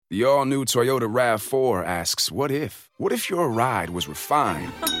The all-new Toyota RAV4 asks, what if? What if your ride was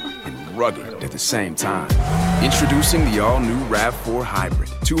refined and rugged at the same time? Introducing the all-new RAV4 Hybrid.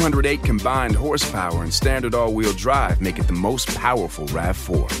 208 combined horsepower and standard all-wheel drive make it the most powerful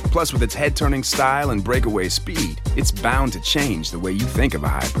RAV4. Plus, with its head-turning style and breakaway speed, it's bound to change the way you think of a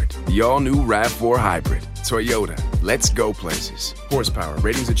hybrid. The all-new RAV4 Hybrid. Toyota. Let's go places. Horsepower.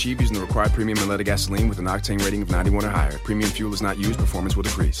 Ratings achieved using the required premium unleaded gasoline with an octane rating of 91 or higher. Premium fuel is not used. Performance will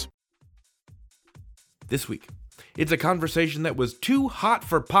decrease. This week, it's a conversation that was too hot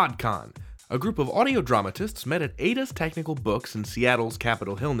for PodCon. A group of audio dramatists met at Ada's Technical Books in Seattle's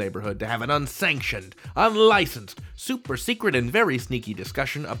Capitol Hill neighborhood to have an unsanctioned, unlicensed, super secret, and very sneaky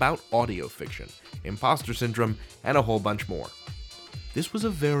discussion about audio fiction, imposter syndrome, and a whole bunch more. This was a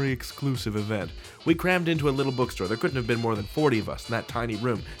very exclusive event. We crammed into a little bookstore. There couldn't have been more than 40 of us in that tiny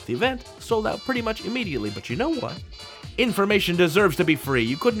room. The event sold out pretty much immediately, but you know what? Information deserves to be free.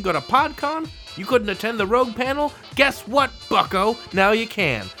 You couldn't go to PodCon? You couldn't attend the Rogue panel? Guess what, bucko? Now you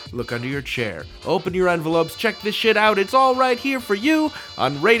can. Look under your chair. Open your envelopes. Check this shit out. It's all right here for you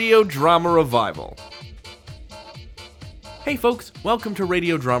on Radio Drama Revival. Hey folks, welcome to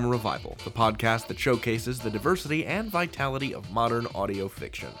Radio Drama Revival, the podcast that showcases the diversity and vitality of modern audio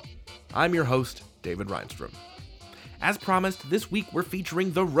fiction. I'm your host, David Reinstrom. As promised, this week we're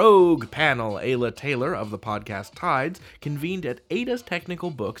featuring the Rogue panel. Ayla Taylor of the podcast Tides convened at Ada's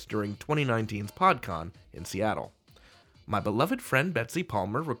Technical Books during 2019's PodCon in Seattle. My beloved friend Betsy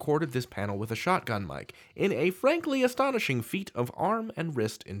Palmer recorded this panel with a shotgun mic in a frankly astonishing feat of arm and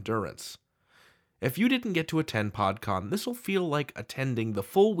wrist endurance. If you didn't get to attend PodCon, this'll feel like attending the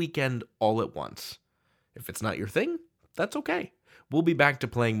full weekend all at once. If it's not your thing, that's okay. We'll be back to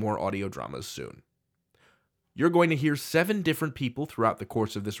playing more audio dramas soon. You're going to hear 7 different people throughout the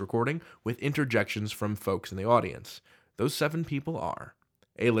course of this recording, with interjections from folks in the audience. Those 7 people are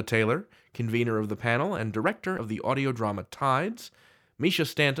Ayla Taylor, convener of the panel and director of the audio drama Tides; Misha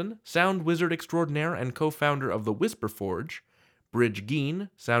Stanton, sound wizard extraordinaire and co-founder of the Whisper Forge; Bridge Geen,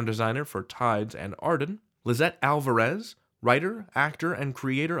 sound designer for Tides and Arden; Lizette Alvarez, writer, actor, and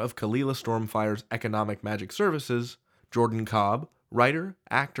creator of Kalila Stormfire's Economic Magic Services; Jordan Cobb, writer,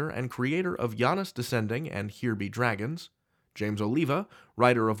 actor, and creator of Giannis Descending and Here Be Dragons; James Oliva,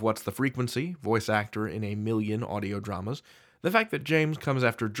 writer of What's the Frequency, voice actor in a million audio dramas. The fact that James comes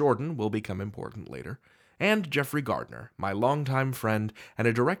after Jordan will become important later. And Jeffrey Gardner, my longtime friend and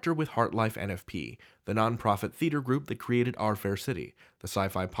a director with Heartlife NFP, the nonprofit theater group that created Our Fair City, the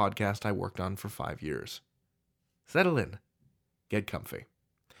sci-fi podcast I worked on for 5 years. Settle in. Get comfy.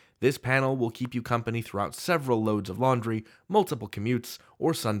 This panel will keep you company throughout several loads of laundry, multiple commutes,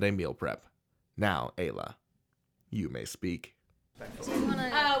 or Sunday meal prep. Now, Ayla, you may speak.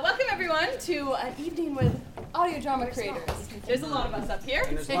 Welcome everyone to an evening with audio drama creators. There's a lot of us up here.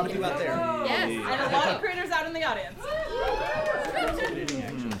 And there's a lot of you out there. Yes, and a lot of creators out in the audience.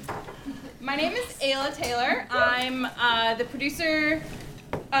 My name is Ayla Taylor. I'm the producer,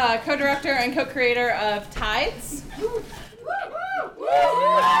 co-director, and co-creator of Tides.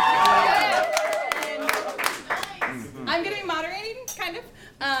 I'm going to be moderating, kind of.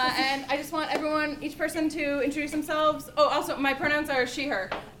 And I just want each person to introduce themselves. Oh, also, my pronouns are she, her.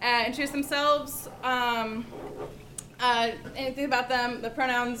 Introduce themselves, anything about them, the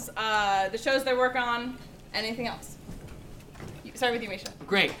pronouns, the shows they work on, anything else. Start with you, Misha.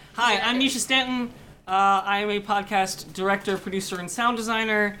 Great. Hi, I'm Misha Stanton. I am a podcast director, producer, and sound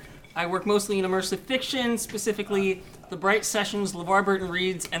designer. I work mostly in immersive fiction, specifically The Bright Sessions, LeVar Burton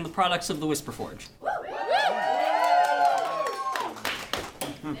Reads, and the products of the Whisper Forge.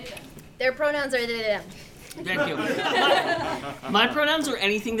 Their pronouns are them. Thank you. My pronouns are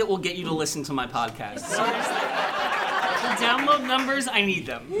anything that will get you to listen to my podcast. Seriously. The download numbers, I need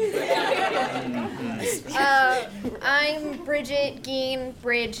them. I'm Bridget Geen.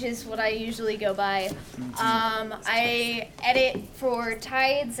 Bridge is what I usually go by. I edit for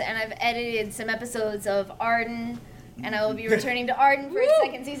Tides, and I've edited some episodes of Arden, and I will be returning to Arden for its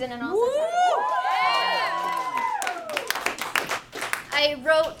second season and also I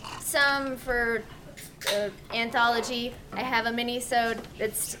wrote some for anthology. I have a mini-sode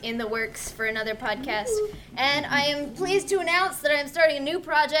that's in the works for another podcast. And I am pleased to announce that I'm starting a new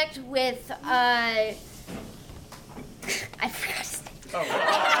project with, I forgot his name. Oh.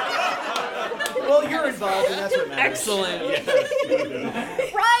 Well, you're involved, and that's what matters. Excellent. Yes.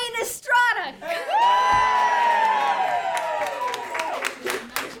 Ryan Estrada.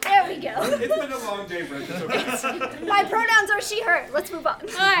 There we go. It's been a long day, Brent. It's okay. My pronouns are she, her. Let's move on.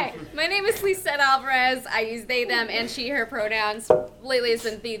 Hi, my name is Lisette Alvarez. I use they, them, and she, her pronouns. Lately it's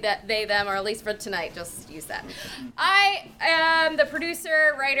been they, them, or at least for tonight, just use that. I am the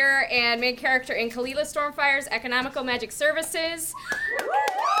producer, writer, and main character in Kalila Stormfire's Economical Magic Services.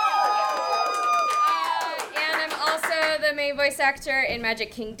 And I'm also the main voice actor in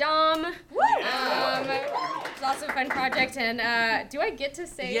Magic Kingdom. It's also a fun project, and do I get to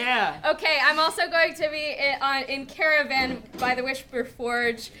say? Yeah. Okay, I'm also going to be in Caravan by the Whisper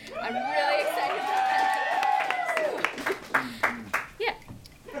Forge. I'm really excited about that. Yeah.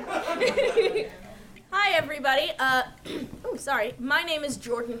 Hi, everybody. My name is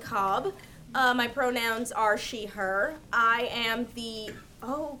Jordan Cobb. My pronouns are she, her. I am the,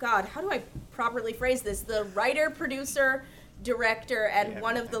 how do I properly phrase this? The writer, producer, director, and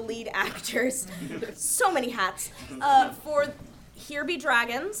one of the lead actors. So many hats. For Here Be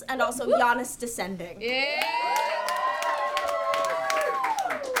Dragons, and also Giannis Descending. Yeah.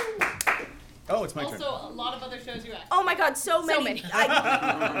 Oh, it's my turn. Also, a lot of other shows you act. Oh my God, so many.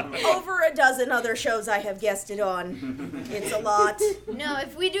 Over a dozen other shows I have guested on. It's a lot. No,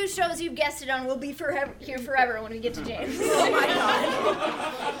 if we do shows you've guessed it on, we'll be here forever when we get to James. Oh my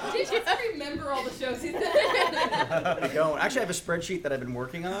God. Did you remember all the shows he's done? How's it going? Actually, I have a spreadsheet that I've been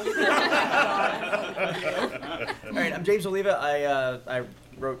working on. All right, I'm James Oliva. I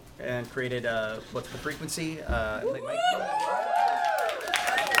wrote and created What's the Frequency?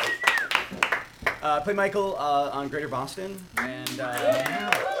 Play Michael on Greater Boston, and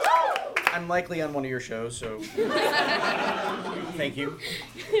I'm likely on one of your shows, so thank you.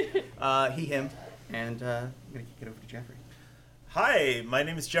 He, him, and I'm going to kick it over to Jeffrey. Hi, my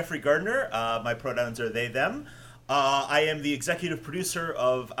name is Jeffrey Gardner. My pronouns are they, them. I am the executive producer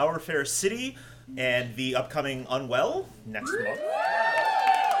of Our Fair City and the upcoming Unwell next month.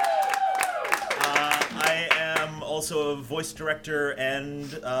 I am also a voice director and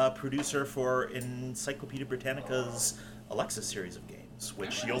producer for Encyclopedia Britannica's Alexa series of games,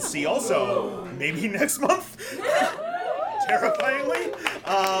 which you'll see also maybe next month. Terrifyingly.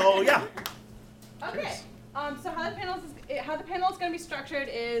 Yeah. Okay. So how the panel is going to be structured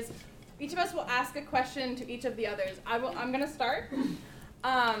is each of us will ask a question to each of the others. I'm going to start.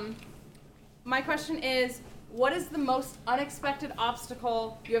 My question is, what is the most unexpected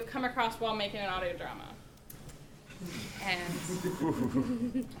obstacle you have come across while making an audio drama?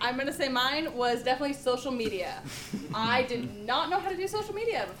 And I'm going to say mine was definitely social media. I did not know how to do social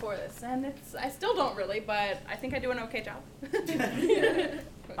media before this, and I still don't really, but I think I do an okay job.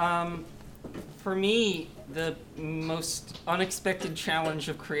 For me, the most unexpected challenge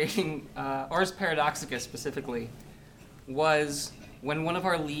of creating Ars Paradoxica specifically was when one of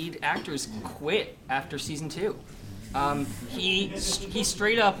our lead actors quit after season 2. He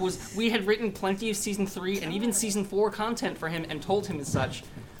straight up we had written plenty of season 3 and even season 4 content for him and told him as such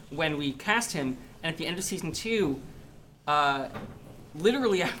when we cast him, and at the end of season 2,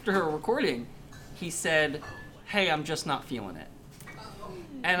 literally after a recording, he said, "Hey, I'm just not feeling it."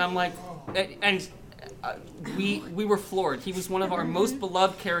 And I'm like, we were floored. He was one of our most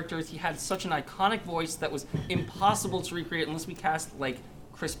beloved characters. He had such an iconic voice that was impossible to recreate unless we cast, like,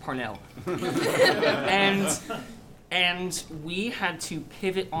 Chris Parnell. And we had to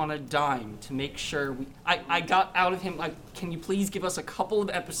pivot on a dime to make sure I got out of him, like, can you please give us a couple of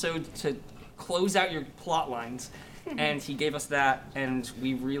episodes to close out your plot lines? And he gave us that, and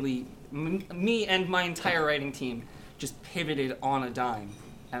we really, me and my entire writing team just pivoted on a dime,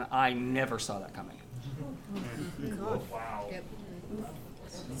 and I never saw that coming. God. Wow. Yep.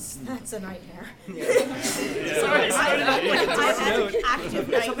 That's a nightmare. Sorry, I've had active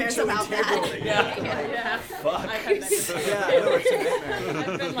nightmares about that. Yeah. Fuck. I've had that. Yeah, I know, it's a nightmare.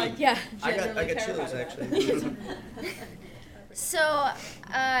 I've been like, Yeah. I got terrified chills, of it. actually. So,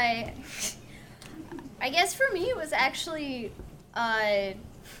 I guess for me it was actually,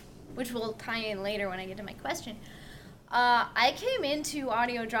 which will tie in later when I get to my question. I came into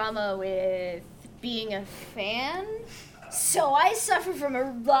audio drama with being a fan, so I suffer from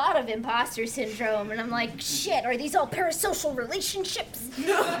a lot of imposter syndrome, and I'm like, shit, are these all parasocial relationships?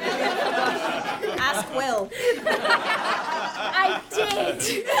 Ask Will. I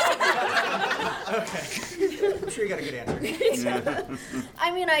did. Okay. I'm sure you got a good answer.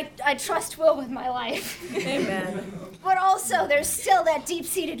 I mean, I trust Will with my life. Amen. But also, there's still that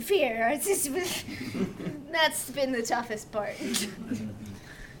deep-seated fear. It's just, that's been the toughest part.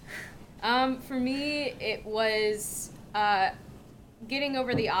 For me, it was getting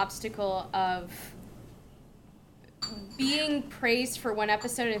over the obstacle of being praised for one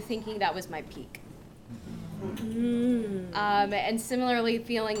episode and thinking that was my peak. And similarly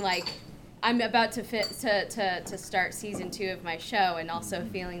feeling like I'm about to start season 2 of my show, and also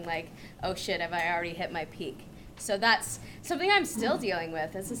feeling like, oh shit, have I already hit my peak? So that's something I'm still dealing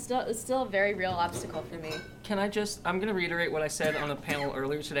with. It's still a very real obstacle for me. I'm going to reiterate what I said on a panel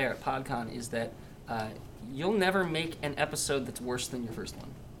earlier today at PodCon, is that you'll never make an episode that's worse than your first one.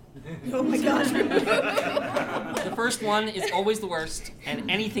 Oh my gosh. The first one is always the worst, and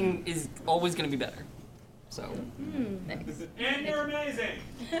anything is always going to be better. So. Thanks. And you're amazing.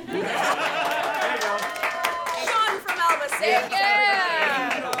 Sean from Albacete.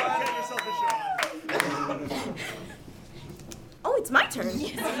 Yeah. Get yourself a Sean. Oh, it's my turn.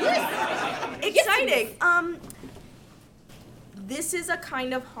 Yes. Exciting. This is a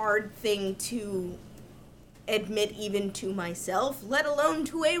kind of hard thing to admit even to myself, let alone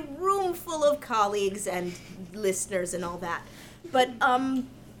to a room full of colleagues and listeners and all that. But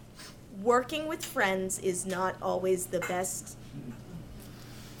working with friends is not always the best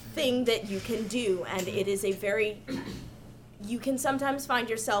thing that you can do, and it is you can sometimes find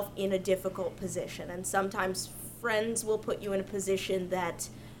yourself in a difficult position, and sometimes friends will put you in a position that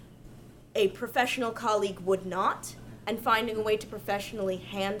a professional colleague would not, and finding a way to professionally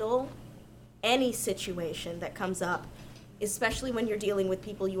handle any situation that comes up, especially when you're dealing with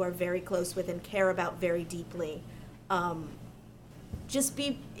people you are very close with and care about very deeply.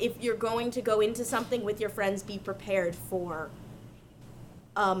 If you're going to go into something with your friends, be prepared for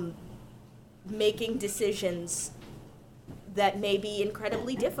making decisions that may be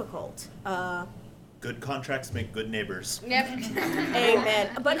incredibly difficult. Good contracts make good neighbors. Yep. Amen.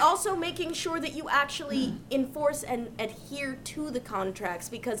 But also making sure that you actually enforce and adhere to the contracts,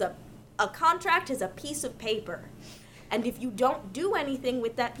 because a contract is a piece of paper. And if you don't do anything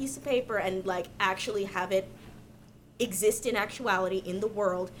with that piece of paper and actually have it exist in actuality in the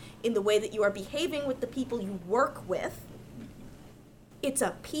world, in the way that you are behaving with the people you work with, it's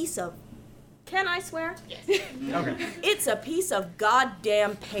a piece of, can I swear? Okay. It's a piece of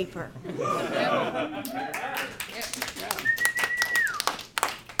goddamn paper.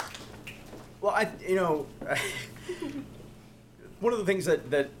 Well, one of the things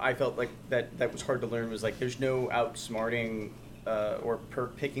that I felt like that was hard to learn was there's no outsmarting or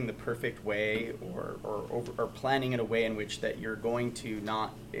picking the perfect way or planning in a way in which that you're going to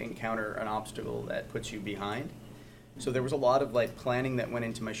not encounter an obstacle that puts you behind. So there was a lot of planning that went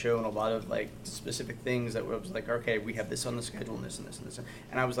into my show, and a lot of specific things that was okay, we have this on the schedule and this and this and this,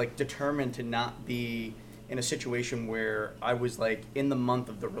 and I was determined to not be in a situation where I was in the month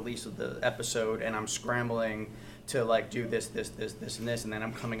of the release of the episode and I'm scrambling to do this, and this, and then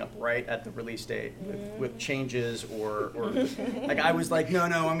I'm coming up right at the release date with changes or I was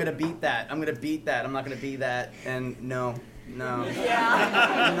no, I'm gonna beat that, I'm not gonna be that, and no.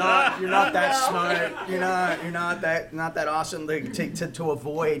 Yeah. You're not that smart. You're not that awesome to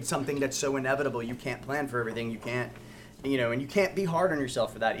avoid something that's so inevitable. You can't plan for everything. You can't, and you can't be hard on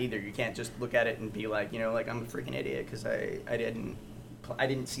yourself for that either. You can't just look at it and be I'm a freaking idiot because I didn't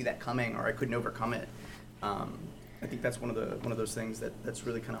see that coming, or I couldn't overcome it. I think that's one of those things that's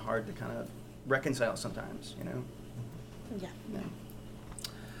really kind of hard to kind of reconcile sometimes. Yeah.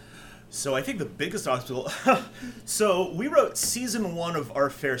 So I think the biggest obstacle. So we wrote season 1 of Our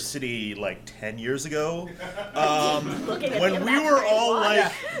Fair City 10 years ago, when we were all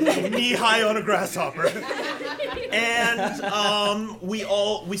knee high on a grasshopper, and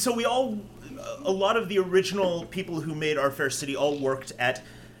a lot of the original people who made Our Fair City all worked at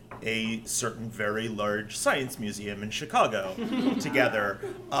a certain very large science museum in Chicago together,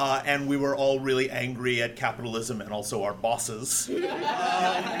 and we were all really angry at capitalism and also our bosses.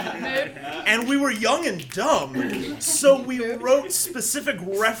 And we were young and dumb, so we wrote specific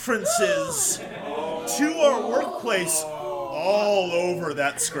references to our workplace all over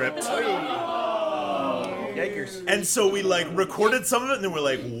that script. And so we recorded some of it, and then we're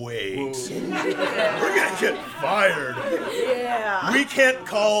wait, we're gonna get fired. Yeah. We can't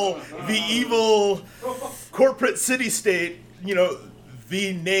call the evil corporate city-state,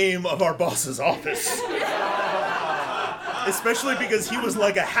 the name of our boss's office. Especially because he was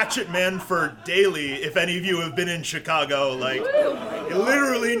a hatchet man for daily, if any of you have been in Chicago, he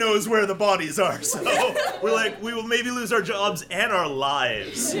literally knows where the bodies are. So we're we will maybe lose our jobs and our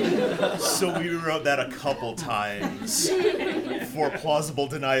lives. So we wrote that a couple times for plausible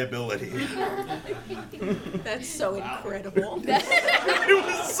deniability. That's so incredible. It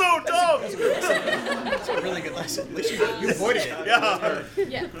was so dumb. It's a really good lesson. At least you avoided it.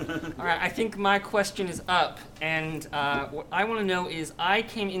 Yeah. All right, I think my question is up, and what I want to know is, I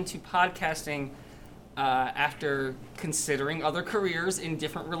came into podcasting after considering other careers in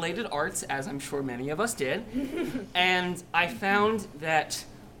different related arts, as I'm sure many of us did, and I found that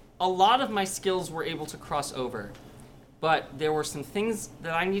a lot of my skills were able to cross over, but there were some things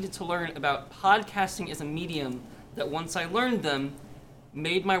that I needed to learn about podcasting as a medium that once I learned them,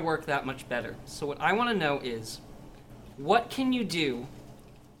 made my work that much better. So what I want to know is, what can you do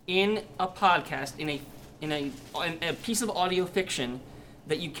in a podcast, in a piece of audio fiction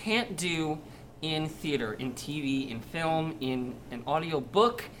that you can't do in theater, in TV, in film, in an audio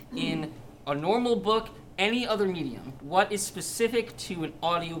book, in a normal book, any other medium? What is specific to an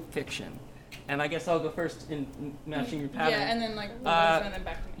audio fiction? And I guess I'll go first in matching your pattern. Yeah, and then and then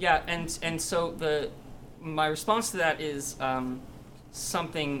back to me. Yeah, and so my response to that is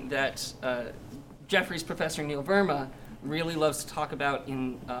something that Jeffrey's Professor Neil Verma really loves to talk about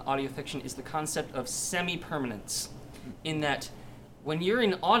in audio fiction is the concept of semi-permanence, in that when you're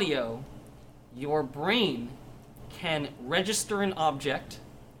in audio, your brain can register an object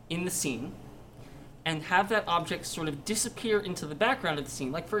in the scene and have that object sort of disappear into the background of the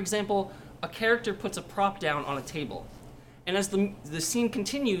scene. Like, for example, a character puts a prop down on a table, and as the scene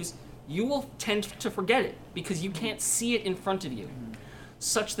continues, you will tend to forget it because you can't see it in front of you,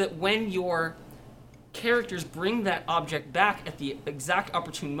 such that when your characters bring that object back at the exact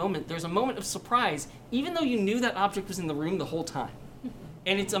opportune moment, there's a moment of surprise, even though you knew that object was in the room the whole time.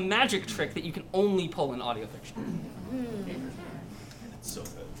 And it's a magic trick that you can only pull in audio fiction. It's so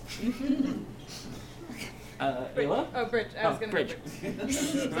good. Ayla? Oh, Bridge. I was going to Bridge. go Bridge.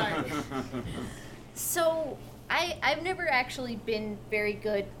 Sorry. So, I've never actually been very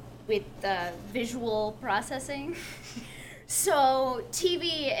good with visual processing. So,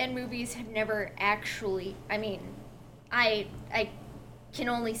 TV and movies have never actually, I can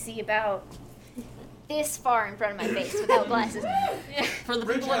only see about this far in front of my face without glasses. For the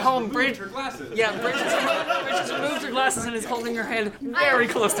people at home, Bridge has removed her glasses and is holding her hand very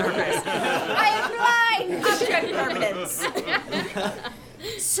close to her face. I am blind! Object permanence.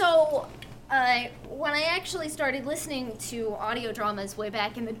 So, when I actually started listening to audio dramas way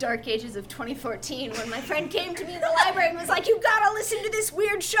back in the dark ages of 2014, when my friend came to me in the library and was like, "You gotta listen to this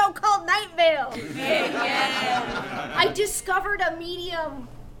weird show called Night Vale," I discovered a medium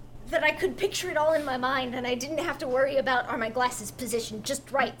that I could picture it all in my mind, and I didn't have to worry about, are my glasses positioned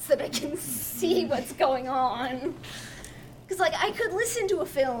just right so that I can see what's going on. Because, I could listen to a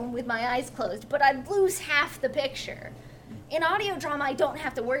film with my eyes closed, but I'd lose half the picture. In audio drama, I don't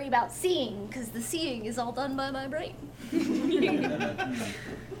have to worry about seeing, because the seeing is all done by my brain.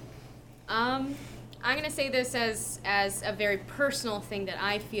 I'm going to say this as a very personal thing that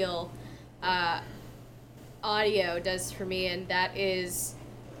I feel audio does for me, and that is,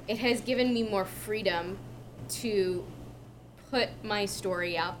 it has given me more freedom to put my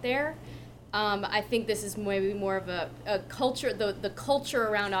story out there. I think this is maybe more of a culture, the culture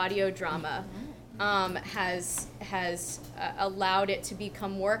around audio drama has allowed it to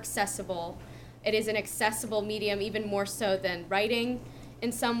become more accessible. It is an accessible medium, even more so than writing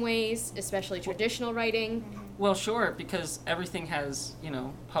in some ways, especially traditional writing. Well, sure, because everything has,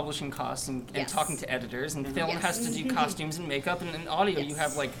 publishing costs and Yes. talking to editors, and film Yes. has to do costumes and makeup, and in audio you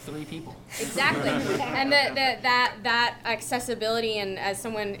have 3 people. Exactly. And that accessibility, and as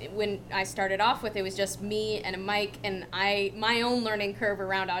someone, when I started off with, it was just me and a mic, and my own learning curve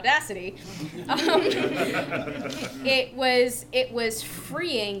around Audacity. It was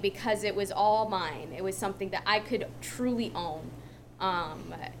freeing because it was all mine. It was something that I could truly own.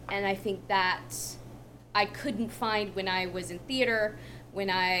 And I think that I couldn't find when I was in theater, when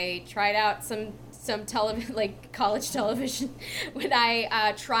I tried out some television, college television, when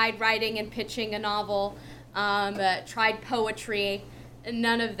I tried writing and pitching a novel, tried poetry,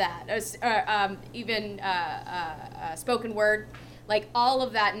 none of that. Even spoken word, all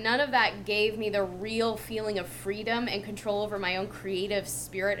of that, none of that gave me the real feeling of freedom and control over my own creative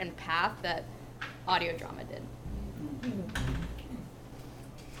spirit and path that audio drama did.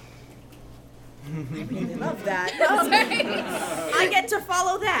 I really love that. I get to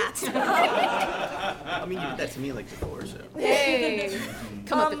follow that. You did that to me before, so. Hey,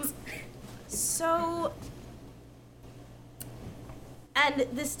 So, and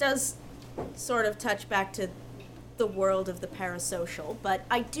this does sort of touch back to the world of the parasocial, but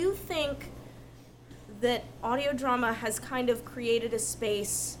I do think that audio drama has kind of created a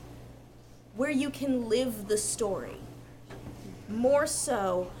space where you can live the story. More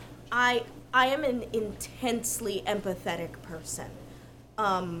so, I am an intensely empathetic person.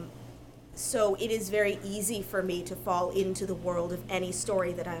 So it is very easy for me to fall into the world of any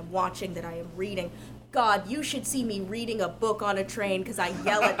story that I am watching, that I am reading. God, you should see me reading a book on a train because I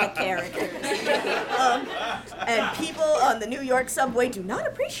yell at the characters. And people on the New York subway do not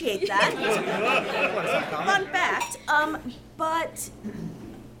appreciate that. Fun fact. But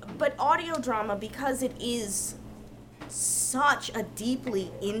audio drama, because it is such a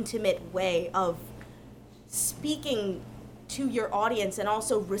deeply intimate way of speaking to your audience and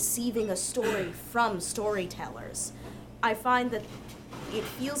also receiving a story from storytellers, I find that it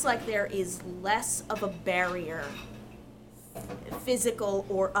feels like there is less of a barrier, physical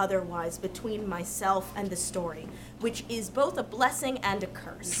or otherwise, between myself and the story, which is both a blessing and a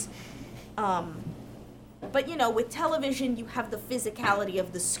curse. But you know, with television, you have the physicality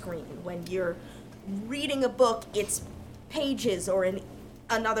of the screen. When you're reading a book, it's pages or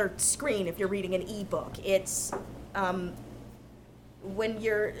another screen if you're reading an ebook. It's when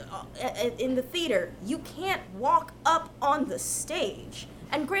you're in the theater, you can't walk up on the stage.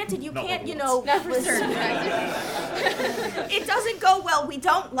 And granted, you can't, you know, Not for certain. it doesn't go well. We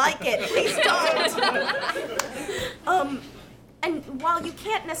don't like it. Please don't. And while you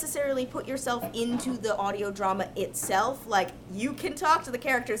can't necessarily put yourself into the audio drama itself, like, you can talk to the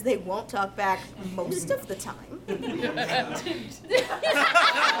characters, they won't talk back most of the time. Please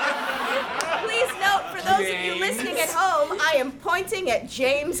note, for those of you listening at home, I am pointing at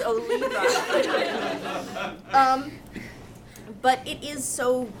James Oliva. But it is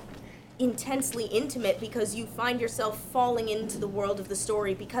so intensely intimate because you find yourself falling into the world of the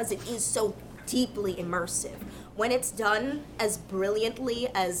story because it is so deeply immersive. When it's done as brilliantly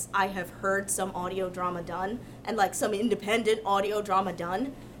as I have heard some audio drama done, and like some independent audio drama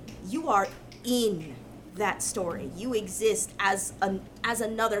done, you are in that story. You exist as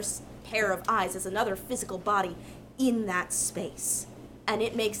another pair of eyes, as another physical body in that space. And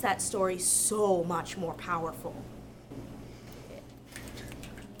it makes that story so much more powerful.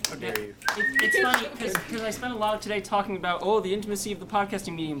 How dare you? It's funny because I spent a lot of today talking about the intimacy of the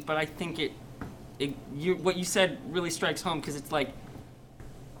podcasting medium, but I think what you said really strikes home because it's like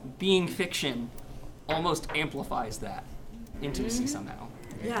being fiction almost amplifies that intimacy somehow.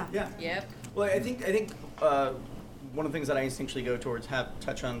 Yeah. Yep. Well, I think one of the things that I instinctually go towards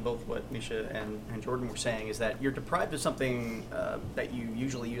touch on both what Misha and Jordan were saying is that you're deprived of something that you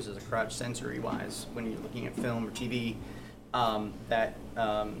usually use as a crutch sensory-wise when you're looking at film or TV. That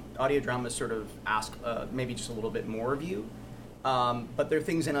audio dramas sort of ask maybe just a little bit more of you, but there are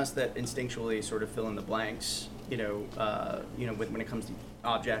things in us that instinctually sort of fill in the blanks. When it comes to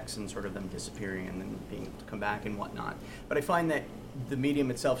objects and sort of them disappearing and then being able to come back and whatnot. But I find that the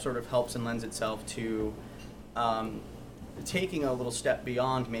medium itself sort of helps and lends itself to taking a little step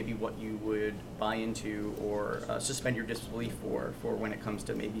beyond maybe what you would buy into or suspend your disbelief for when it comes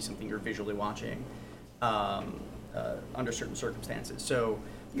to maybe something you're visually watching. Under certain circumstances. So,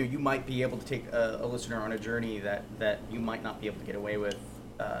 you might be able to take a listener on a journey that you might not be able to get away with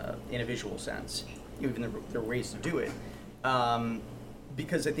in a visual sense. Even there are ways to do it.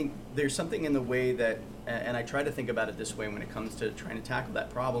 Because I think there's something in the way that, and I try to think about it this way when it comes to trying to tackle that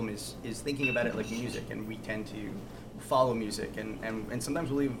problem, is thinking about it like music, and we tend to follow music, and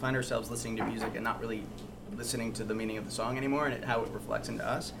sometimes we'll even find ourselves listening to music and not really listening to the meaning of the song anymore and how it reflects into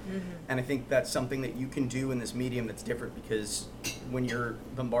us. Mm-hmm. And I think that's something that you can do in this medium that's different because when you're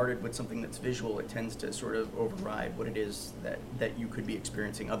bombarded with something that's visual, it tends to sort of override what it is that you could be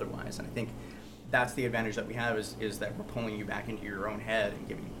experiencing otherwise. And I think that's the advantage that we have is that we're pulling you back into your own head and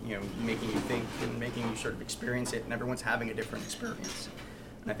giving, making you think and making you sort of experience it, and everyone's having a different experience.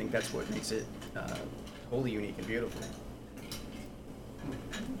 And I think that's what makes it wholly unique and beautiful.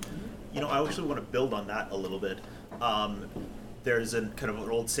 I actually want to build on that a little bit. There's a kind of an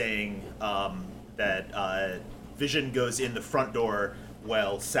old saying that vision goes in the front door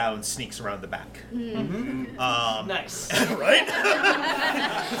while sound sneaks around the back. Mm-hmm. Nice. Right?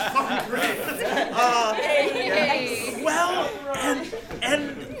 Fucking great. Well,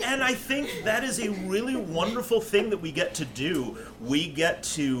 and I think that is a really wonderful thing that we get to do. We get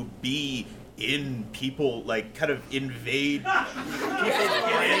to be in people, like, kind of invade people's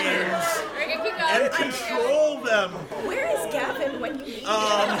brains and control them. Where is Gavin when you need him?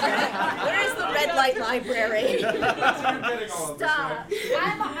 Where is the Red Light Library? Stop.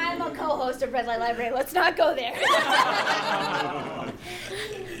 I'm a co-host of Red Light Library. Let's not go there.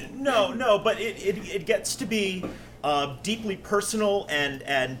 No, but it gets to be deeply personal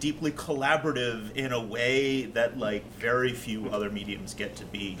and deeply collaborative in a way that, like, very few other mediums get to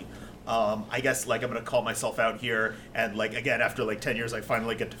be. I guess, like, I'm going to call myself out here, and, like, again, after, like, 10 years, I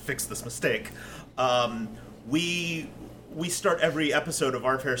finally get to fix this mistake. We we start every episode of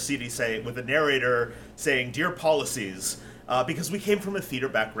Our Fair CD with a narrator saying, "Dear Policies," because we came from a theater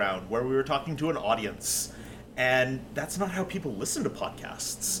background where we were talking to an audience, and that's not how people listen to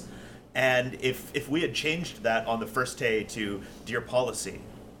podcasts. And if we had changed that on the first day to "Dear Policy,"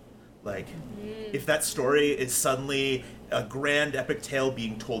 like, if that story is suddenly a grand epic tale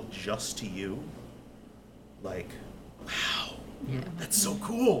being told just to you, like, wow, that's so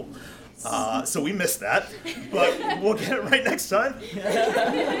cool. So we missed that, but we'll get it right next time.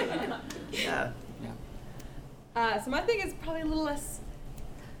 Yeah. So my thing is probably a little less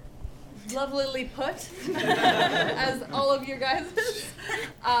lovelily put as all of your guys is.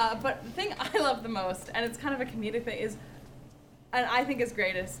 But the thing I love the most, and it's kind of a comedic thing, is, and I think is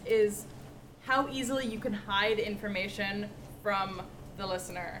greatest, is how easily you can hide information from the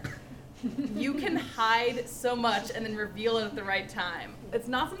listener. You can hide so much and then reveal it at the right time. It's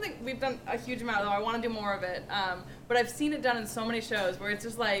not something we've done a huge amount of, though I want to do more of it. But I've seen it done in so many shows where it's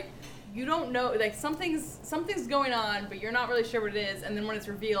just like, you don't know, like something's going on, but you're not really sure what it is, and then when it's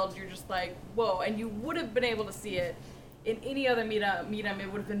revealed, you're just like, whoa, and you would have been able to see it in any other medium,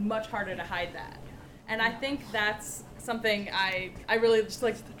 it would have been much harder to hide that. And I think that's something I really just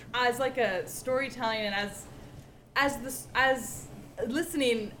like, as like a storytelling and as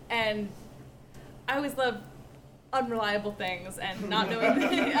listening, and I always love unreliable things and not knowing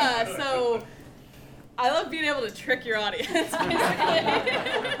things, so I love being able to trick your audience, basically.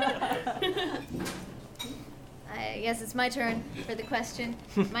 I guess it's my turn for the question.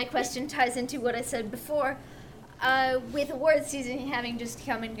 My question ties into what I said before. With award season having just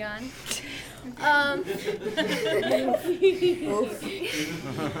come and gone,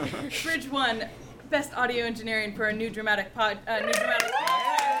 Bridge won Best Audio Engineering for a new dramatic in the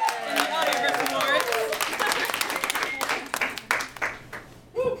Audioverse Awards.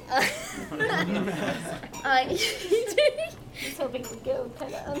 I was hoping to go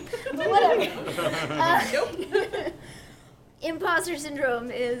kind of, but whatever. Nope. Imposter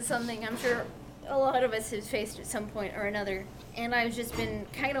syndrome is something I'm sure a lot of us have faced at some point or another, and I've just been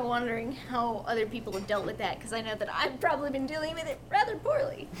kind of wondering how other people have dealt with that, because I know that I've probably been dealing with it rather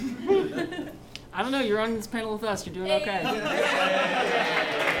poorly. I don't know, you're on this panel with us, you're doing okay.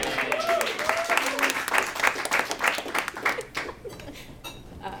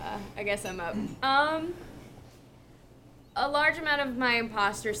 I guess I'm up. A large amount of my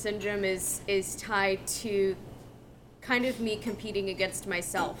imposter syndrome is tied to kind of me competing against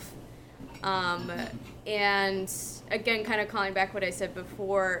myself. And again, kind of calling back what I said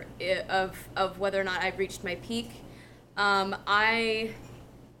before of whether or not I've reached my peak. I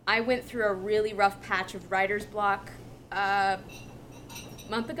went through a really rough patch of writer's block a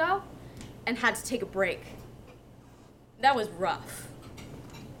month ago and had to take a break. That was rough.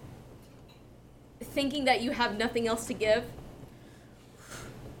 Thinking that you have nothing else to give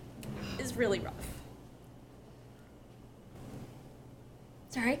is really rough.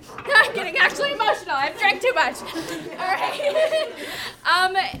 Sorry, I'm getting actually emotional. I've drank too much. All right.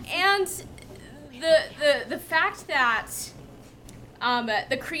 And the fact that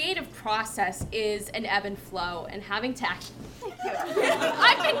the creative process is an ebb and flow, and having to actually.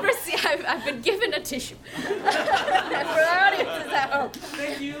 I've been given a tissue. For our audiences at home.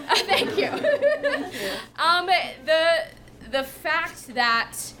 Thank you. Thank you. The fact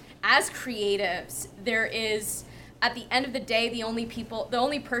that as creatives, there is, at the end of the day, the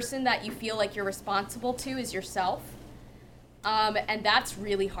only person that you feel like you're responsible to is yourself. And that's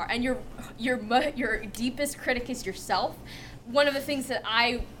really hard. And your deepest critic is yourself. One of the things that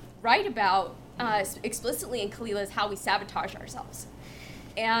I write about explicitly in Kalila is how we sabotage ourselves.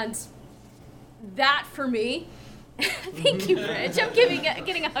 And that, for me, thank you, Bridge. I'm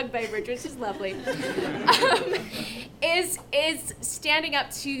getting a hug by Bridge, which is lovely. Is standing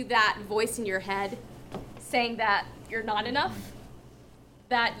up to that voice in your head, saying that you're not enough,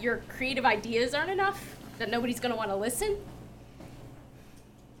 that your creative ideas aren't enough, that nobody's going to want to listen,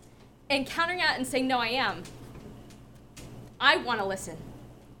 and countering that and saying, no, I am. I want to listen,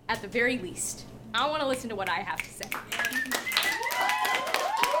 at the very least. I want to listen to what I have to say.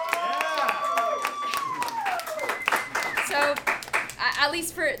 So, at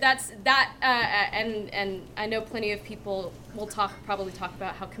least for and I know plenty of people will probably talk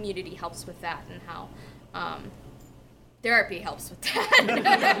about how community helps with that and how therapy helps with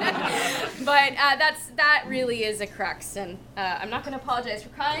that. But that really is a crux, and I'm not going to apologize for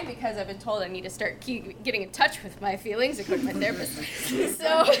crying because I've been told I need to start getting in touch with my feelings according to my therapist.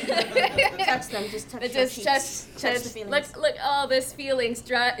 So Touch them, just touch their cheeks. Touch the feelings. Look, all this feelings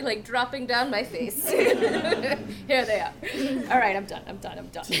dropping down my face. Here they are. All right, I'm done.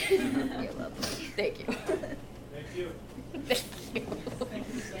 You're lovely. Thank you. Thank you.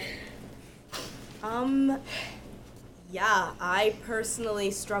 Yeah, I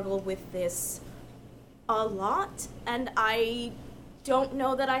personally struggle with this a lot, and I don't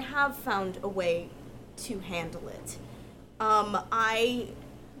know that I have found a way to handle it. I'll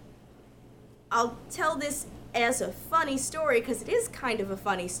tell this as a funny story, because it is kind of a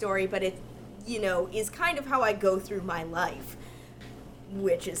funny story, but it, is kind of how I go through my life,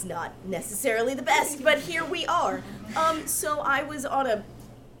 which is not necessarily the best, but here we are. So I was on a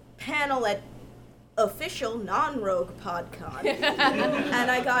panel at official non-rogue PodCon,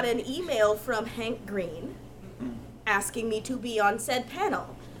 and I got an email from Hank Green asking me to be on said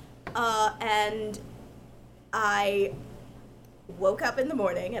panel. And I woke up in the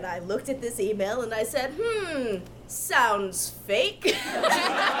morning and I looked at this email and I said, sounds fake.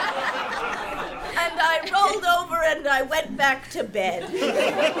 And I rolled over and I went back to bed.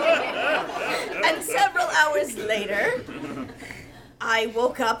 And several hours later, I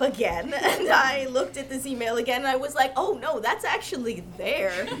woke up again and I looked at this email again and I was like, oh no, that's actually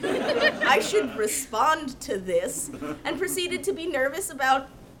there. I should respond to this, and proceeded to be nervous about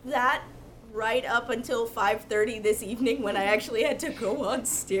that right up until 5:30 this evening when I actually had to go on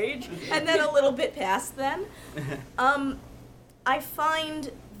stage, and then a little bit past then. I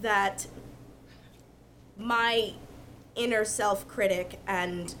find that my inner self-critic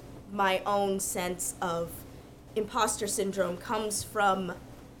and my own sense of imposter syndrome comes from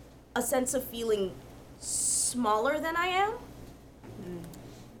a sense of feeling smaller than I am.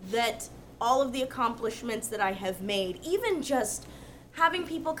 That all of the accomplishments that I have made, even just having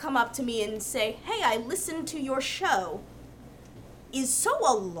people come up to me and say, hey, I listened to your show, is so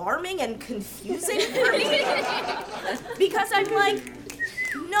alarming and confusing for me. Because I'm like,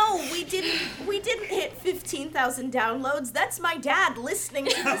 no, we didn't hit 15,000 downloads. That's my dad listening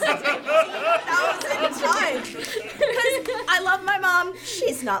to this 15,000 times. Because I love my mom.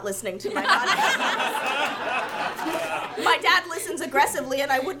 She's not listening to my podcast. My dad listens aggressively,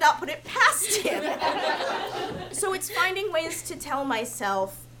 and I would not put it past him. So it's finding ways to tell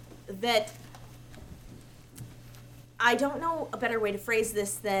myself that I don't know a better way to phrase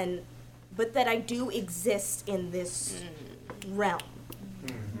this but that I do exist in this realm.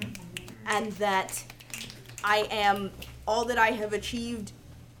 And that I am, all that I have achieved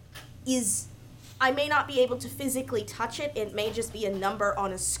is, I may not be able to physically touch it. It may just be a number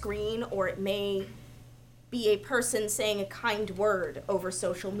on a screen, or it may be a person saying a kind word over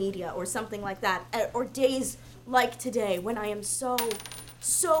social media or something like that. Or days like today when I am so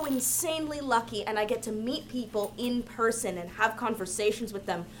insanely lucky and I get to meet people in person and have conversations with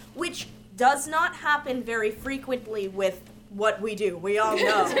them, which does not happen very frequently with what we do, we all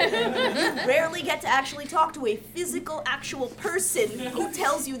know. You rarely get to actually talk to a physical, actual person who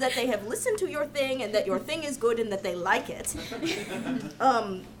tells you that they have listened to your thing and that your thing is good and that they like it.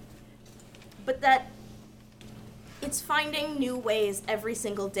 But that it's finding new ways every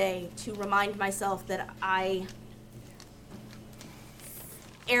single day to remind myself that I,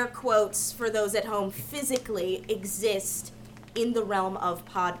 air quotes for those at home, physically exist in the realm of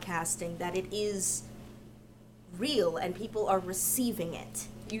podcasting, that it is real and people are receiving it.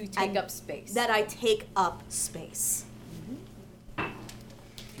 You take up space. That I take up space. Yep.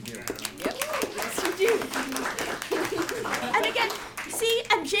 Yes, you do. And again, see,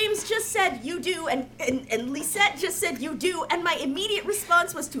 and James just said you do, and Lisette just said you do, and my immediate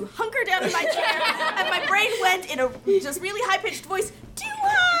response was to hunker down in my chair, and my brain went in a just really high-pitched voice, do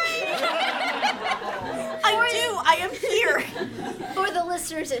I do, I am here. For the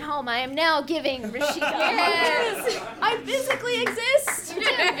listeners at home, I am now giving Rashida Yes. I physically exist.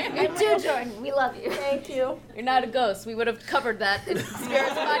 You do, Jordan. We love you. Thank you. You're not a ghost. We would have covered that in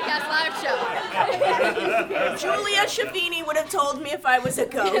Spirits Podcast Live Show. Julia Shavini would have told me if I was a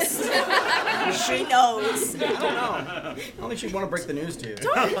ghost. She knows. I don't know. I don't think she'd want to break the news to you.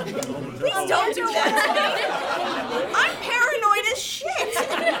 Please don't do that to me. I'm paranoid as shit.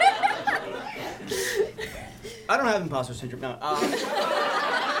 I don't have imposter syndrome. No. That's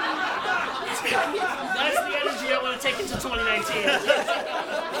the energy I want to take into 2019.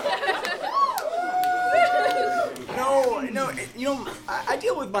 No. I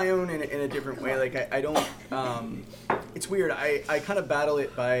deal with my own in a different way. Like I don't. It's weird. I kind of battle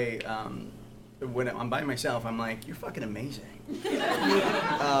it by when I'm by myself. I'm like, you're fucking amazing.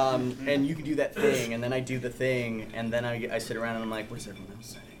 And you can do that thing, and then I do the thing, and then I sit around and I'm like, what does everyone else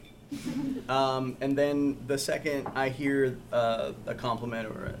say? And then the second I hear a compliment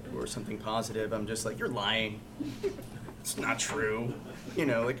or something positive, I'm just like, you're lying. It's not true.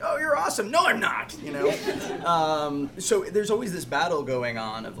 Like, oh, you're awesome. No, I'm not. So there's always this battle going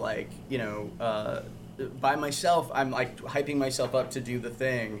on of like, by myself, I'm like hyping myself up to do the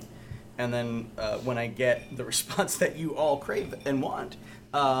thing, and then when I get the response that you all crave and want,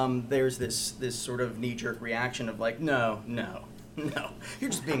 there's this sort of knee-jerk reaction of like, no, you're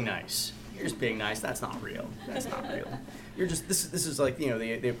just being nice. You're just being nice. That's not real. That's not real. You're just this is like, you know,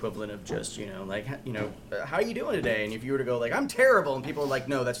 the equivalent of just, you know, like, you know, how are you doing today? And if you were to go like, I'm terrible, and people are like,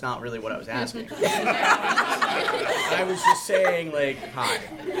 no, that's not really what I was asking. I was just saying like, hi.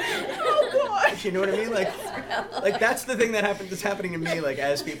 Oh gosh, you know what I mean? Like that's the thing that's happening to me. Like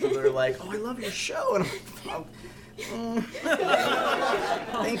as people are like, oh, I love your show, and I'm like, oh,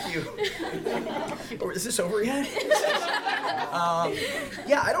 thank you. Or is this over yet?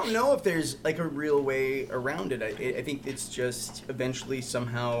 Yeah, I don't know if there's like a real way around it. I think it's just eventually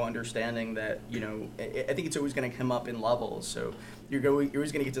somehow understanding that, you know, I think it's always going to come up in levels. So you're always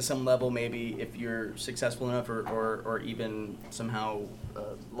going to get to some level maybe if you're successful enough or even somehow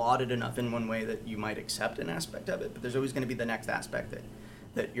lauded enough in one way that you might accept an aspect of it. But there's always going to be the next aspect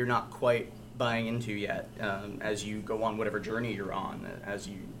that you're not quite buying into yet as you go on whatever journey you're on,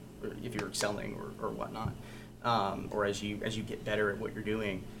 if you're excelling or whatnot, or as you get better at what you're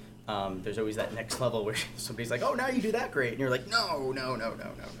doing. There's always that next level where somebody's like, oh, now you do that great, and you're like, no.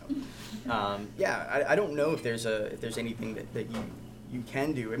 Yeah, I don't know if there's anything that you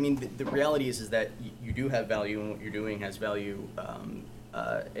can do. I mean, the reality is that you do have value, and what you're doing has value.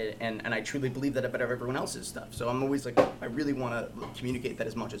 And I truly believe that about everyone else's stuff. So I'm always like, I really want to communicate that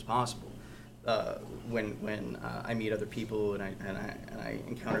as much as possible when I meet other people and I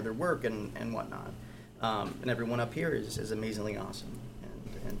encounter their work and whatnot. And everyone up here is amazingly awesome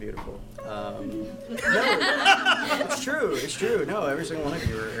and beautiful. No, it's true. No, every single one of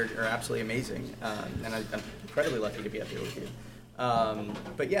you are absolutely amazing, and I'm incredibly lucky to be up here with you.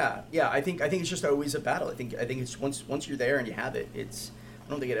 But yeah, I think it's just always a battle. I think it's once you're there and you have it, I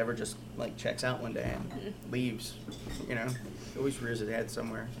don't think it ever just like checks out one day and leaves. You know, it always rears its head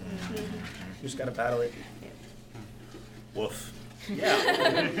somewhere. You just gotta battle it. Woof.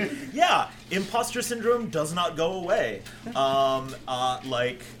 Yeah. Yeah. Imposter syndrome does not go away.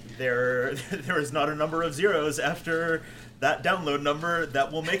 Like there is not a number of zeros after that download number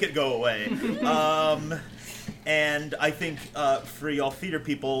that will make it go away. And I think for y'all theater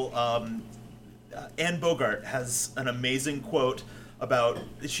people, Anne Bogart has an amazing quote about,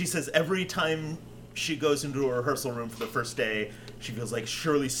 she says every time she goes into a rehearsal room for the first day, she feels like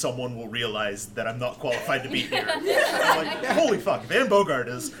surely someone will realize that I'm not qualified to be here. I'm like, holy fuck, if Anne Bogart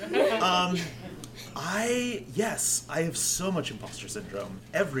is. I have so much imposter syndrome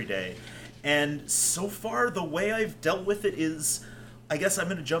every day. And so far, the way I've dealt with it is, I guess I'm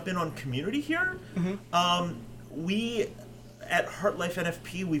going to jump in on community here. Mm-hmm. We, at Heart Life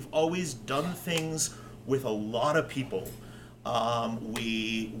NFP, we've always done things with a lot of people.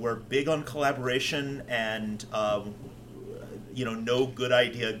 We were big on collaboration, and no good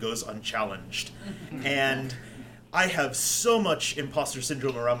idea goes unchallenged. And I have so much imposter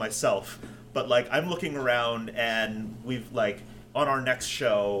syndrome around myself, but like I'm looking around and we've like on our next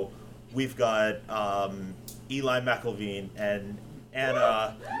show we've got Eli McElveen and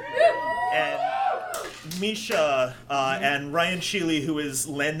Anna and Misha and Ryan Sheely, who is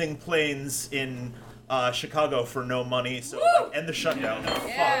landing planes in Chicago for no money, so like, end the shutdown.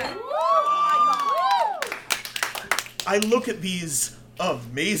 Yeah. I look at these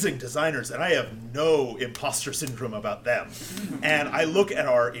amazing designers and I have no imposter syndrome about them. And I look at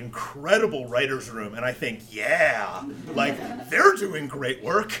our incredible writers' room and I think, yeah, like they're doing great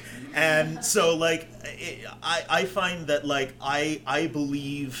work. And so like I find that like I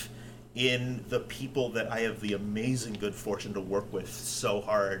believe in the people that I have the amazing good fortune to work with so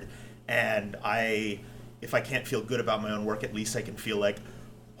hard. And if I can't feel good about my own work, at least I can feel like,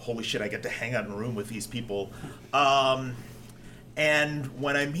 holy shit, I get to hang out in a room with these people. And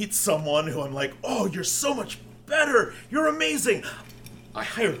when I meet someone who I'm like, oh, you're so much better, you're amazing, I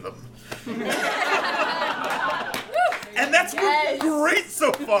hire them. And that's been great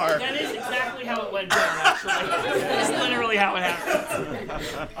so far. That is exactly how it went down, actually. That's literally how it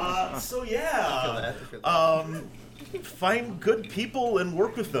happened. So yeah, find good people and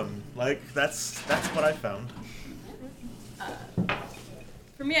work with them. Like that's what I found.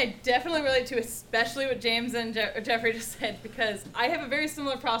 For me, I definitely relate to especially what James and Jeffrey just said, because I have a very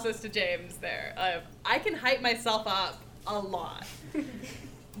similar process to James there. I can hype myself up a lot.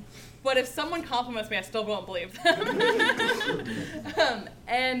 But if someone compliments me, I still won't believe them.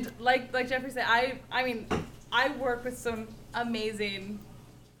 And like Jeffrey said, I mean, I work with some amazing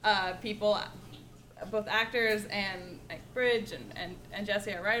people, both actors and like Bridge and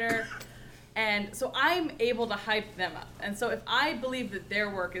Jesse, our writer. And so I'm able to hype them up. And so if I believe that their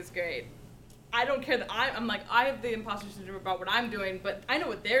work is great, I don't care that I'm like, I have the imposter syndrome about what I'm doing, but I know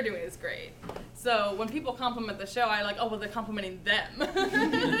what they're doing is great. So when people compliment the show, I like, oh, well, they're complimenting them.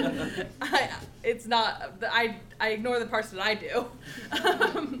 It's not, I ignore the parts that I do.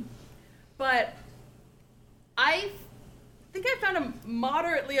 But I think I found a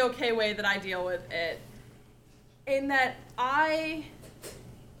moderately okay way that I deal with it, in that I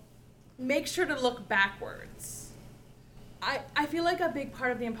make sure to look backwards. I feel like a big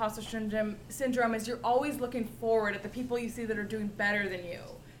part of the imposter syndrome is you're always looking forward at the people you see that are doing better than you,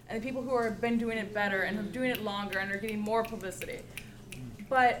 and the people who have been doing it better and are doing it longer and are getting more publicity.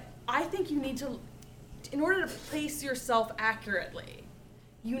 But I think you need to, in order to place yourself accurately,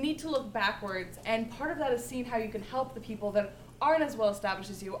 you need to look backwards, and part of that is seeing how you can help the people that aren't as well established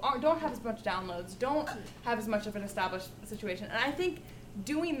as you, don't have as much downloads, don't have as much of an established situation. And I think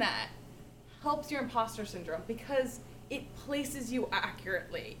doing that helps your imposter syndrome, because it places you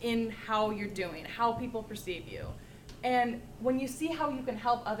accurately in how you're doing, how people perceive you. And when you see how you can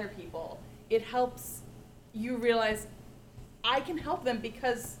help other people, it helps you realize, I can help them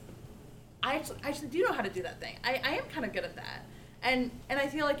because I actually do know how to do that thing. I am kind of good at that. And I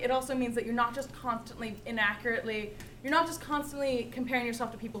feel like it also means that you're not just constantly you're not just constantly comparing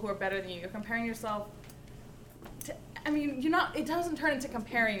yourself to people who are better than you. You're comparing yourself to, it doesn't turn into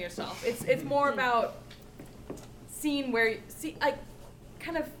comparing yourself. It's more about seeing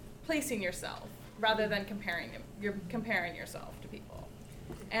kind of placing yourself rather than comparing yourself to people.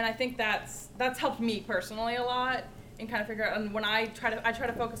 And I think that's helped me personally a lot in kind of figure out, and when I try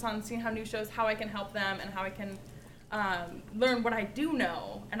to focus on seeing how new shows, how I can help them and how I can learn what I do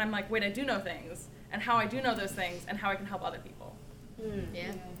know, and I'm like, wait, I do know things, and how I do know those things, and how I can help other people.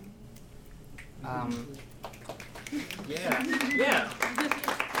 Yeah.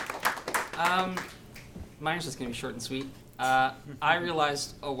 Mine's just going to be short and sweet. I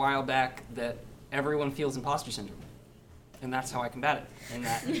realized a while back that everyone feels imposter syndrome, and that's how I combat it. And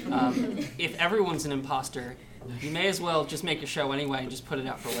that if everyone's an imposter, you may as well just make your show anyway and just put it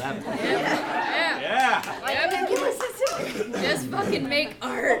out for whatever. Just fucking make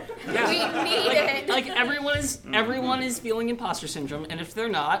art. Yeah. We need it. Like everyone is feeling imposter syndrome, and if they're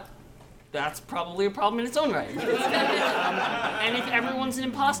not, that's probably a problem in its own right. And if everyone's an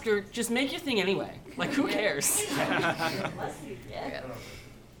imposter, just make your thing anyway. Like, who cares? Yeah.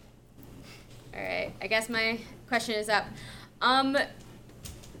 All right, I guess my question is up. I'm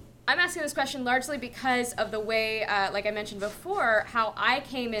asking this question largely because of the way, like I mentioned before, how I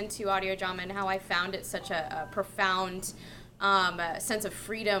came into audio drama and how I found it such a profound sense of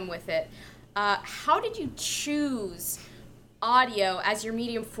freedom with it. How did you choose audio as your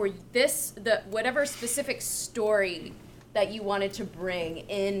medium for whatever specific story that you wanted to bring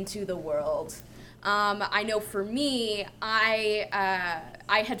into the world? I know for me, I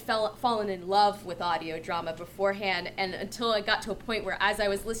had fallen in love with audio drama beforehand, and until I got to a point where, as I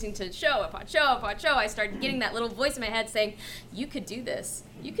was listening to show upon show upon show, I started getting that little voice in my head saying, you could do this,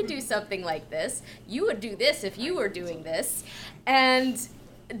 you could do something like this, you would do this if you were doing this, and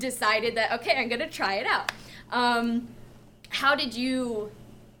decided that, okay, I'm gonna try it out. How did you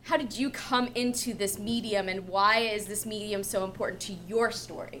come into this medium, and why is this medium so important to your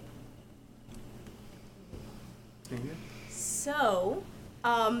story? So,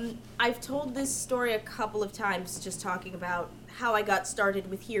 I've told this story a couple of times, just talking about how I got started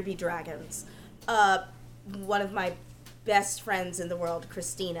with Here Be Dragons. One of my best friends in the world,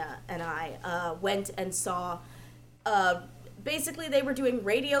 Christina, and I went and saw, basically they were doing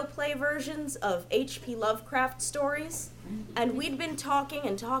radio play versions of H.P. Lovecraft stories, and we'd been talking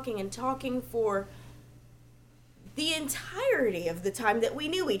and talking and talking for the entirety of the time that we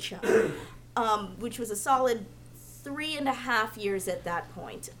knew each other, which was a solid 3.5 years at that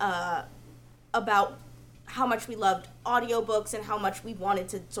point, about how much we loved audiobooks and how much we wanted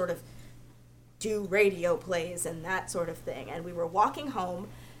to sort of do radio plays and that sort of thing. And we were walking home,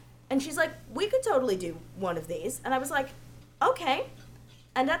 and she's like, we could totally do one of these. And I was like, okay.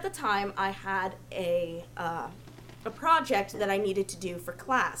 And at the time, I had a project that I needed to do for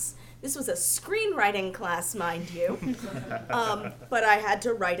class. This was a screenwriting class, mind you, but I had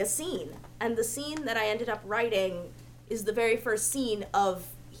to write a scene. And the scene that I ended up writing is the very first scene of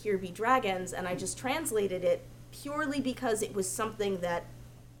Here Be Dragons, and I just translated it purely because it was something that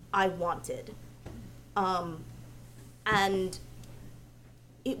I wanted. And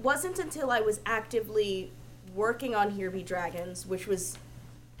it wasn't until I was actively working on Here Be Dragons, which was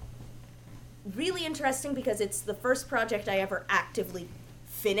really interesting because it's the first project I ever actively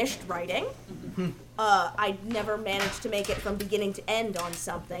finished writing. I never managed to make it from beginning to end on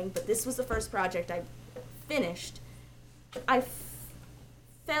something, but this was the first project I finished. I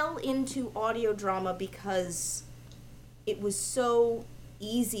fell into audio drama because it was so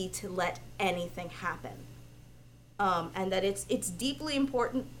easy to let anything happen. And that it's deeply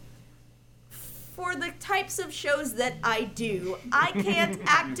important for the types of shows that I do. I can't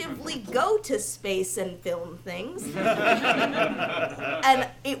actively go to space and film things. And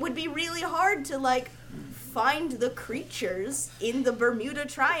it would be really hard to, like, find the creatures in the Bermuda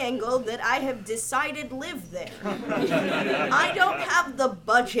Triangle that I have decided live there. I don't have the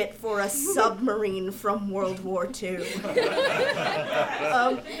budget for a submarine from World War II.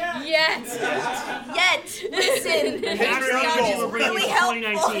 Yet. Listen, Patreon is really helpful.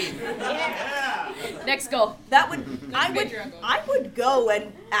 2019. Next goal. I would go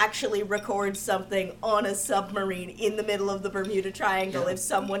and actually record something on a submarine in the middle of the Bermuda Triangle if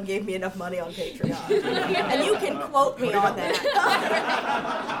someone gave me enough money on Patreon. And you can quote me on that.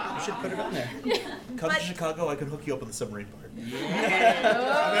 You should put it on there. Come to Chicago, I can hook you up on the submarine part.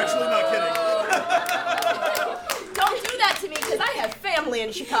 I'm actually not kidding. Don't do that to me, because I have family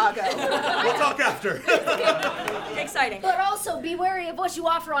in Chicago. We'll talk after. Exciting. But also be wary of what you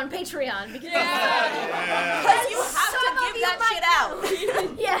offer on Patreon, because Because you have to give that shit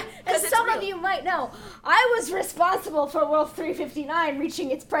out. yeah, as some of you might know, I was responsible for World 359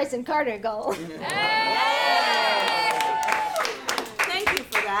 reaching its Price and Carter goal. Thank you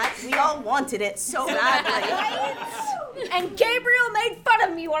for that. We all wanted it so badly. And Gabriel made fun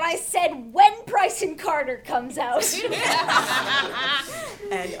of me when I said when Price and Carter comes out.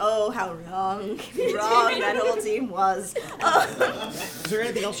 And oh, how wrong that whole team was. Is there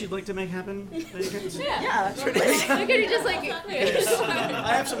anything else you'd like to make happen? Yeah. Look at you just like...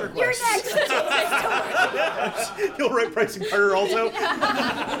 I have some requests. You're next. You'll write Price and Carter also?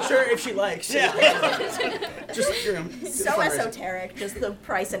 Sure, if she likes. Yeah. Just, So esoteric, just the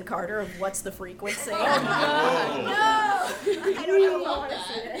Price and Carter of what's the frequency. No! I don't know if I want to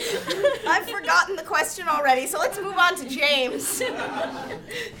see this. I've forgotten the question already, so let's move on to James.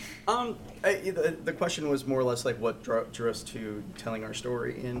 The question was more or less like what drew us to telling our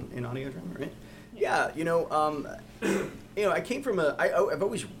story in audio drama, right? Yeah, I came from I've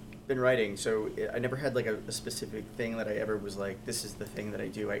always been writing, so I never had like a specific thing that I ever was like, this is the thing that I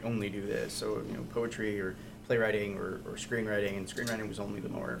do. I only do this. So poetry or playwriting or screenwriting, and screenwriting was only the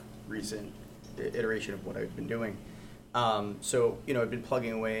more recent iteration of what I've been doing. So I've been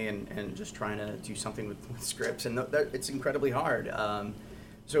plugging away and just trying to do something with scripts, and it's incredibly hard.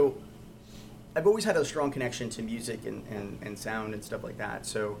 So I've always had a strong connection to music and sound and stuff like that.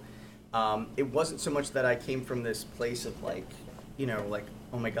 So it wasn't so much that I came from this place of like,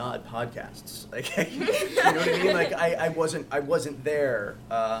 oh my God, podcasts. Like, you know what I mean? Like I wasn't there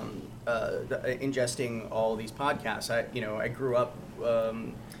ingesting all these podcasts. I grew up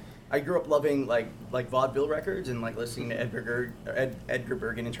loving like vaudeville records and like listening to Edgar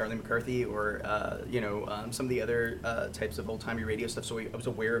Bergen and Charlie McCarthy, or some of the other types of old-timey radio stuff. So I was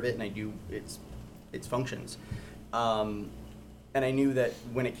aware of it, and I knew its functions. And I knew that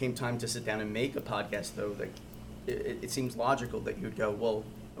when it came time to sit down and make a podcast, though, like it seems logical that you would go, well,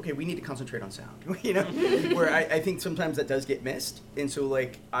 okay, we need to concentrate on sound. Where I think sometimes that does get missed, and so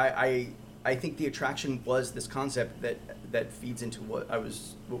like I think the attraction was this concept that feeds into what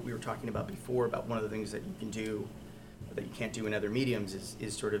we were talking about before, about one of the things that you can do that you can't do in other mediums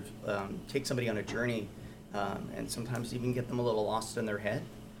is sort of take somebody on a journey, and sometimes even get them a little lost in their head,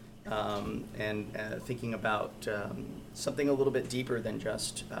 and thinking about something a little bit deeper than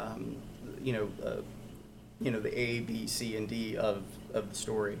just the A, B, C, and D of the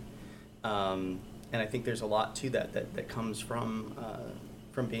story. And I think there's a lot to that comes from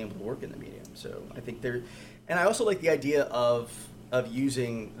being able to work in the medium. So I think and I also like the idea of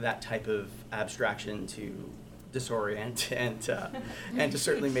using that type of abstraction to disorient and to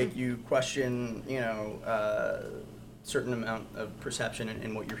certainly make you question, certain amount of perception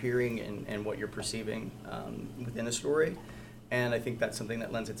in what you're hearing and what you're perceiving within a story. And I think that's something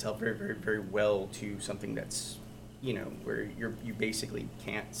that lends itself very, very, very well to something that's, where you basically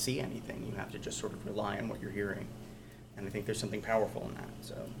can't see anything. You have to just sort of rely on what you're hearing. And I think there's something powerful in that.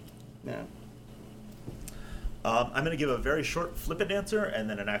 So, yeah. I'm going to give a very short flippant answer and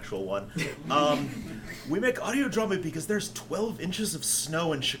then an actual one. We make audio drama because there's 12 inches of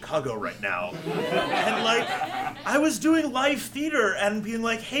snow in Chicago right now. And like, I was doing live theater and being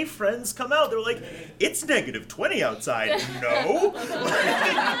like, hey friends, come out. They're like, it's -20 outside. No.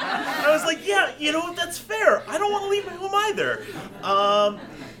 I was like, yeah, that's fair. I don't want to leave my home either.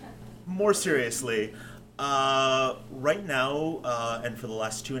 More seriously, right now, and for the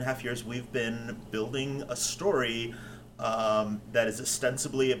last 2.5 years, we've been building a story that is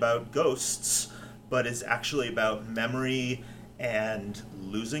ostensibly about ghosts, but is actually about memory and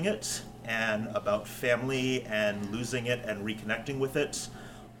losing it, and about family and losing it and reconnecting with it,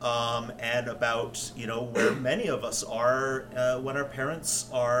 and about, where many of us are when our parents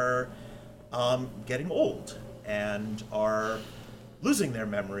are getting old and are losing their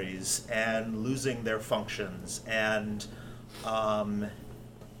memories and losing their functions, and I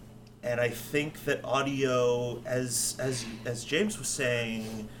think that audio, as James was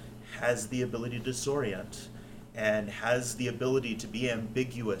saying, has the ability to disorient and has the ability to be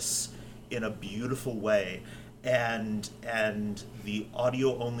ambiguous in a beautiful way, and the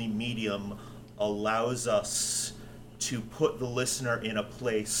audio-only medium allows us to put the listener in a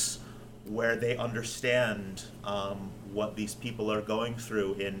place where they understand what these people are going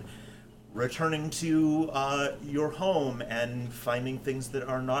through in returning to your home and finding things that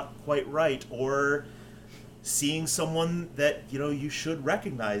are not quite right, or seeing someone that you should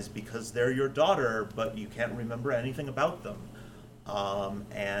recognize because they're your daughter, but you can't remember anything about them,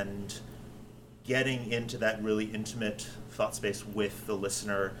 and getting into that really intimate thought space with the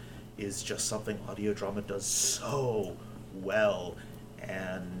listener is just something audio drama does so well,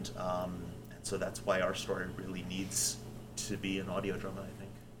 and so that's why our story really needs to be an audio drama, I think.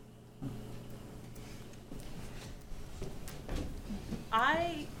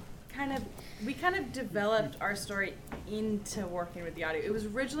 We kind of developed our story into working with the audio. It was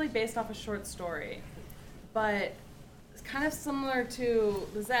originally based off a short story, but it's kind of similar to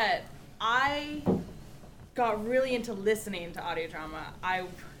Lizette. I got really into listening to audio drama. I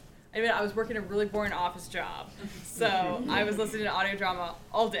was working a really boring office job, so I was listening to audio drama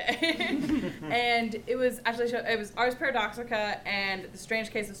all day. And it was Ars Paradoxica and The Strange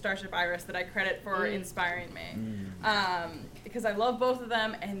Case of Starship Iris that I credit for inspiring me. Because I love both of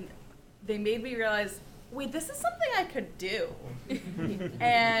them, and they made me realize, wait, this is something I could do.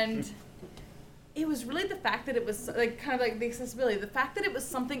 And it was really the fact that it was kind of like the accessibility, the fact that it was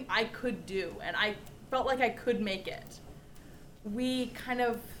something I could do, and I felt like I could make it.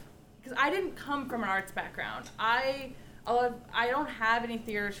 Because I didn't come from an arts background. I don't have any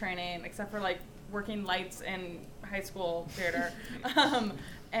theater training except for working lights in high school theater,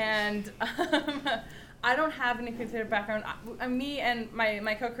 and I don't have any theater background. Me and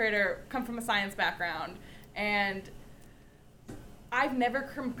my co-creator come from a science background, and I've never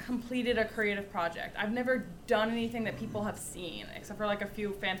completed a creative project. I've never done anything that people have seen, except for a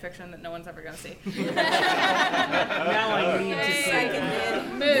few fan fiction that no one's ever gonna see. Now I need to see it.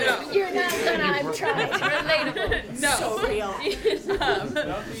 Move. You're not gonna. I'm trying. Relatable. No. So real.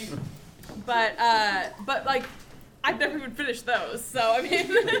 But I've never even finished those. So I mean,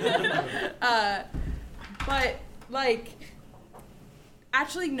 but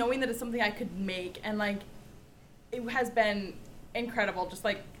actually knowing that it's something I could make, and it has been incredible, just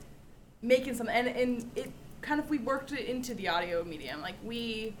making something, and it kind of, we worked it into the audio medium.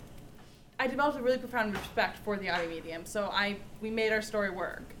 I developed a really profound respect for the audio medium, so we made our story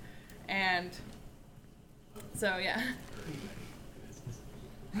work, and so yeah.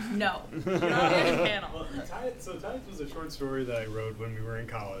 No. Not on the panel. Tides was a short story that I wrote when we were in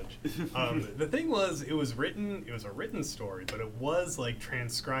college. The thing was, it was a written story, but it was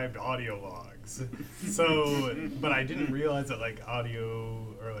transcribed audio logs. So, but I didn't realize that audio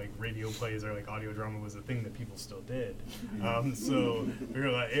or radio plays or audio drama was a thing that people still did. So we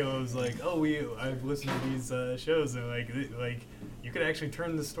were it was I've listened to these shows, and you could actually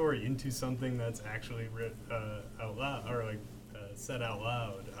turn the story into something that's actually read out loud, or said out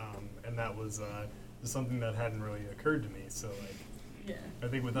loud, and that was something that hadn't really occurred to me. So Yeah. I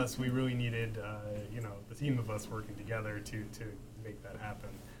think with us, we really needed the team of us working together to make that happen.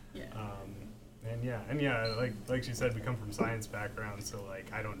 Yeah. And like she said, we come from science backgrounds, so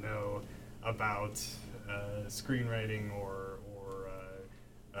I don't know about screenwriting or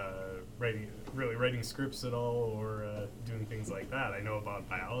writing scripts at all, or doing things like that. I know about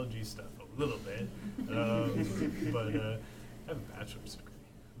biology stuff a little bit, but I have a bachelor's degree.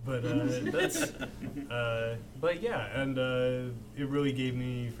 But but yeah, and it really gave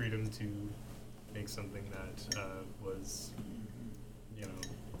me freedom to make something that was,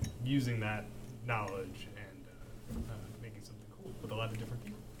 using that knowledge and making something cool with a lot of different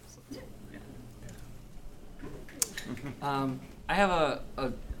people. So. I have a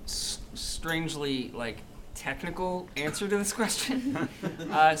strangely technical answer to this question.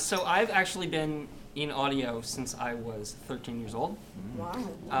 So I've actually been in audio since I was 13 years old. Wow.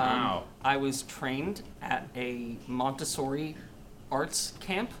 Wow. I was trained at a Montessori arts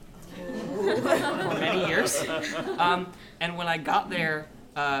camp for many years. And when I got there,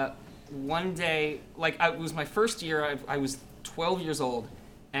 one day, it was my first year, I was 12 years old,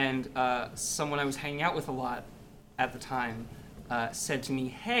 and someone I was hanging out with a lot at the time said to me,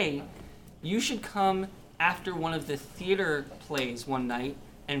 "Hey, you should come after one of the theater plays one night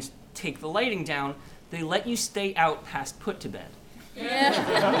and take the lighting down. They let you stay out past put to bed."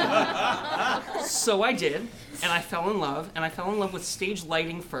 So I did, and I fell in love. And I fell in love with stage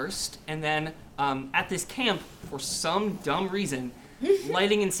lighting first, and then at this camp, for some dumb reason,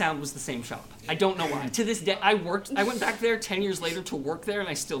 lighting and sound was the same shop. I don't know why. To this day, I went back there 10 years later to work there, and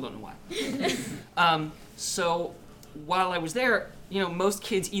I still don't know why. So while I was there, most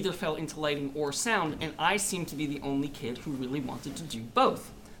kids either fell into lighting or sound, and I seemed to be the only kid who really wanted to do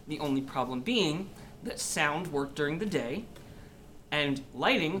both. The only problem being that sound worked during the day, and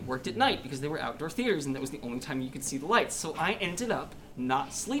lighting worked at night because they were outdoor theaters, and that was the only time you could see the lights. So I ended up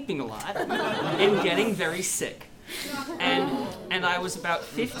not sleeping a lot and getting very sick. And I was about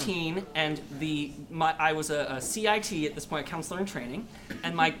 15, and I was a CIT at this point, a counselor in training,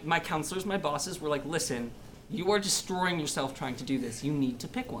 and my counselors, my bosses, were like, "Listen, you are destroying yourself trying to do this. You need to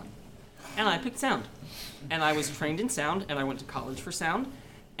pick one." And I picked sound. And I was trained in sound, and I went to college for sound.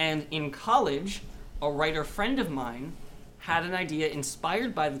 And in college, a writer friend of mine had an idea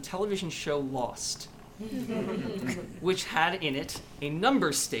inspired by the television show Lost, which had in it a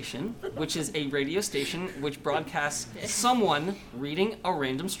numbers station, which is a radio station which broadcasts someone reading a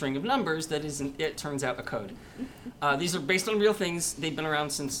random string of numbers that is, it turns out, a code. These are based on real things. They've been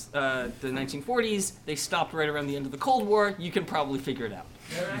around since the 1940s. They stopped right around the end of the Cold War. You can probably figure it out.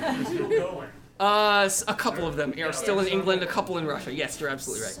 They're still going. A couple of them are still in England, a couple in Russia. Yes, you're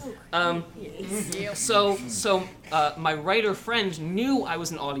absolutely right. So my writer friend knew I was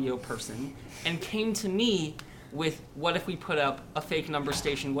an audio person and came to me with, what if we put up a fake number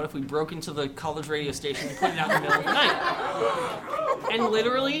station? What if we broke into the college radio station and put it out in the middle of the night? And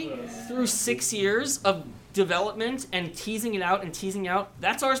literally, through 6 years of development and teasing it out and teasing out,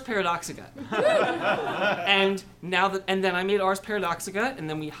 that's Ars Paradoxica. And then I made Ars Paradoxica, and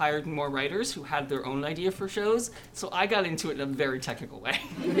then we hired more writers who had their own idea for shows, so I got into it in a very technical way.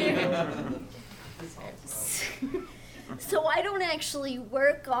 So I don't actually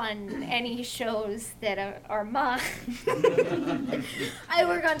work on any shows that are mine. I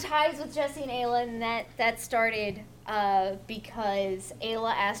work on Ties with Jesse and Ayla, and that started because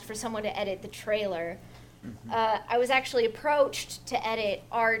Ayla asked for someone to edit the trailer. I was actually approached to edit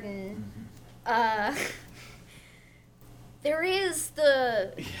Arden. There is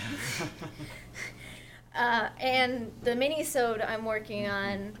the... and the mini-sode I'm working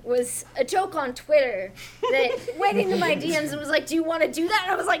on was a joke on Twitter that went into my DMs and was like, "Do you want to do that?"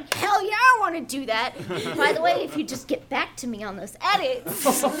 And I was like, "Hell yeah, I want to do that. By the way, if you just get back to me on those edits."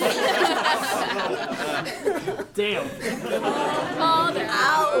 Damn. Oh,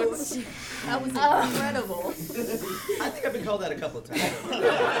 ouch. That was incredible. I think I've been called that a couple of times.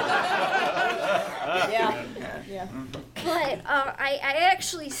 Yeah. But I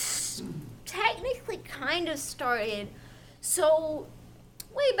actually technically kind of started, so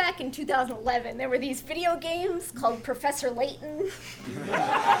way back in 2011, there were these video games called Professor Layton.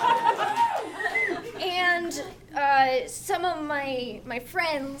 And some of my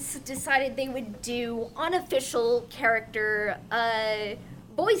friends decided they would do unofficial character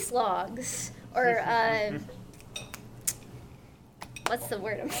voice logs, or what's the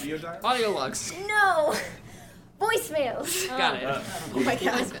word? Audio logs. No, voicemails. Got it. Oh my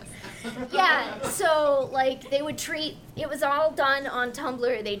God. Yeah, so like they would treat, it was all done on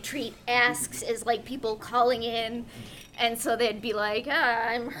Tumblr, they'd treat asks as like people calling in, and so they'd be like,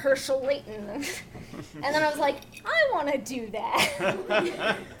 "I'm Herschel Layton." And then I was like, I want to do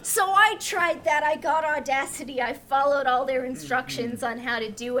that. So I tried that, I got Audacity, I followed all their instructions on how to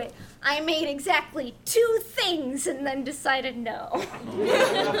do it. I made exactly 2 things and then decided no.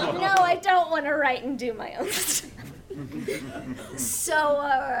 No, I don't want to write and do my own stuff. So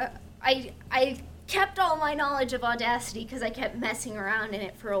I kept all my knowledge of Audacity because I kept messing around in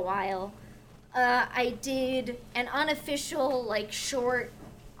it for a while. I did an unofficial, like, short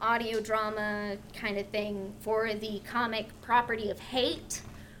audio drama kind of thing for the comic Property of Hate,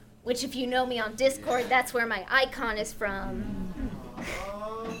 which, if you know me on Discord, that's where my icon is from.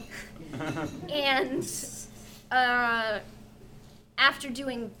 And after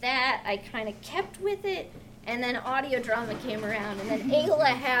doing that, I kind of kept with it. And then audio drama came around, and then Ayla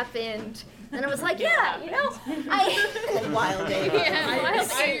happened, and I was like, yeah, you know, Wild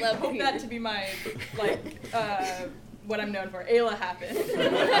Ayla. I hope that to be my, what I'm known for. Ayla happened.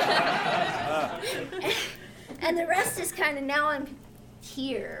 And the rest is kind of, now I'm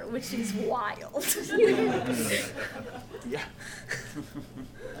here, which is wild. Yeah.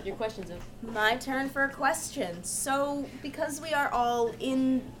 Your questions of My turn for a question. So, because we are all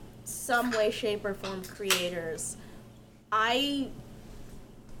in some way, shape, or form creators, I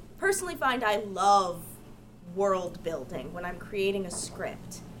personally find I love world building when I'm creating a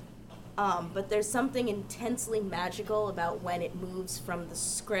script. But there's something intensely magical about when it moves from the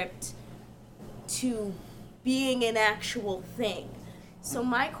script to being an actual thing. So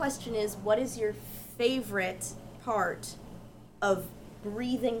my question is, what is your favorite part of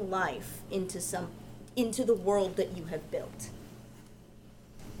breathing life into the world that you have built?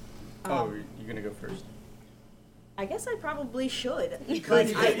 You're gonna go first. I guess I probably should. Because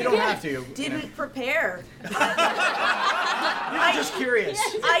you don't have to. Didn't prepare. I'm just curious.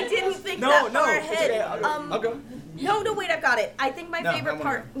 I didn't think that far ahead. Okay, I'll go. No, wait, I've got it. I think my favorite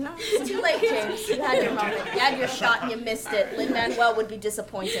part. No, it's too late, James. You had your moment. You had your shot and you missed it. Lin-Manuel would be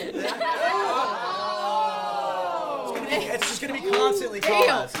disappointed. It's just gonna be constantly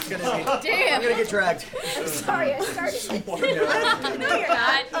flawless. It's gonna be. Damn. I'm gonna get dragged. I'm sorry, I started. No, you're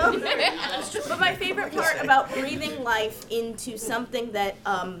not. But my favorite part about breathing life into something that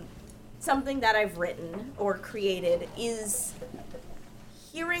I've written or created is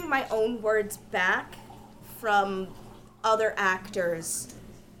hearing my own words back from other actors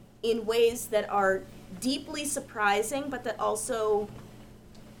in ways that are deeply surprising, but that also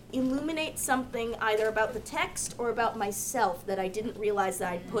illuminate something either about the text or about myself that I didn't realize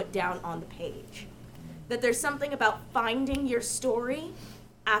that I'd put down on the page. That there's something about finding your story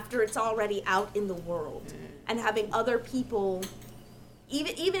after it's already out in the world and having other people,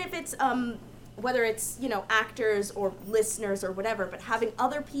 even if it's whether it's, actors or listeners or whatever, but having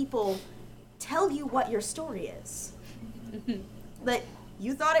other people tell you what your story is. That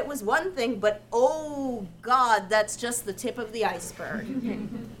you thought it was one thing, but oh God, that's just the tip of the iceberg.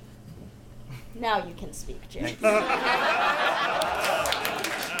 Now you can speak, James. It's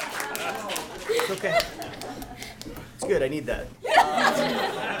okay. It's good. I need that.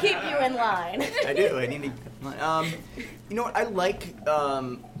 Keep you in line. I do. I need to. You know what? I like.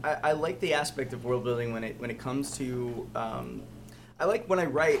 I like the aspect of world building when it comes to. I like when I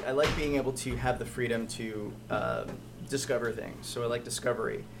write. I like being able to have the freedom to discover things. So I like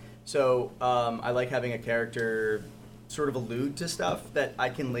discovery. So I like having a character sort of allude to stuff that I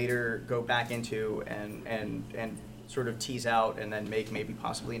can later go back into and sort of tease out and then make maybe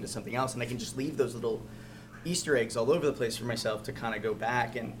possibly into something else. And I can just leave those little Easter eggs all over the place for myself to kind of go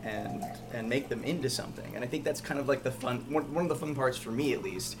back and make them into something. And I think that's kind of like the fun, one of the fun parts for me at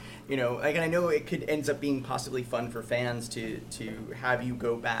least. Like, and I know it could ends up being possibly fun for fans to have you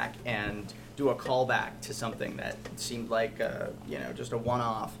go back and do a callback to something that seemed like just a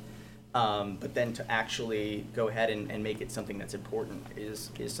one-off. But then to actually go ahead and make it something that's important is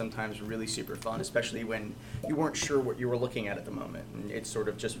sometimes really super fun, especially when you weren't sure what you were looking at the moment, and it sort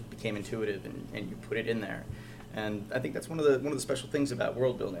of just became intuitive and you put it in there. And I think that's one of the special things about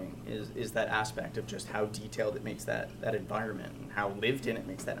world building is that aspect of just how detailed it makes that environment, and how lived in it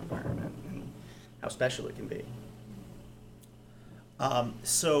makes that environment, and how special it can be.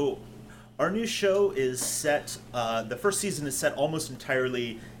 So our new show is set, the first season is set almost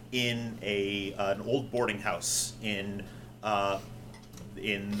entirely in an old boarding house in the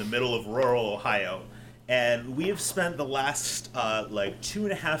middle of rural Ohio, and we have spent the last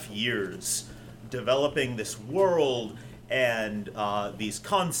 2.5 years developing this world and these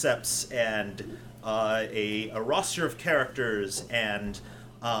concepts and a roster of characters and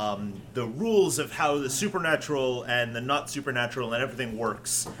the rules of how the supernatural and the not supernatural and everything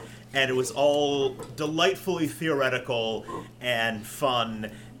works. And it was all delightfully theoretical and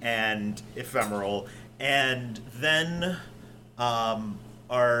fun and ephemeral. And then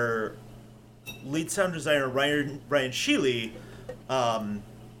our lead sound designer, Ryan Sheely,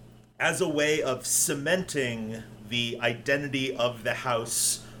 as a way of cementing the identity of the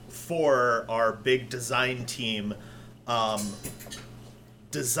house for our big design team,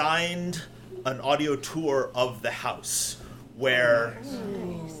 designed an audio tour of the house where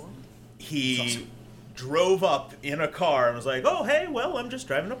he drove up in a car and was like, oh, hey, well, I'm just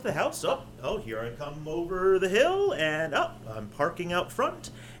driving up the house. Oh, here I come over the hill, and I'm parking out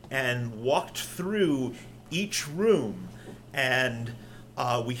front, and walked through each room, and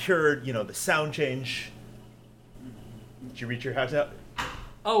we heard, the sound change. Did you reach your house out?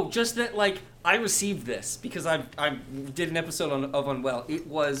 Oh, just that, I received this because I did an episode of Unwell. It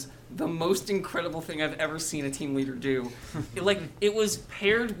was the most incredible thing I've ever seen a team leader do. It was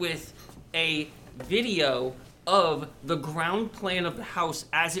paired with a video of the ground plan of the house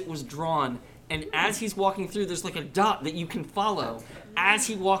as it was drawn, and as he's walking through, there's like a dot that you can follow as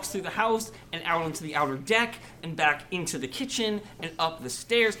he walks through the house and out onto the outer deck and back into the kitchen and up the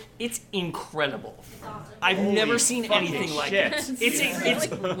stairs. It's incredible. I've never seen anything like it. It's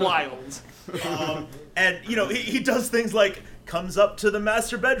wild. And he does things like comes up to the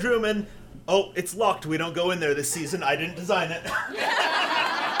master bedroom and, oh, it's locked. We don't go in there this season. I didn't design it.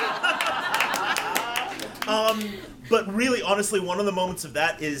 But really, honestly, one of the moments of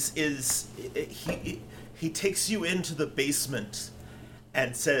that is he takes you into the basement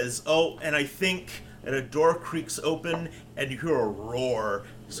and says, oh, and I think, and a door creaks open and you hear a roar.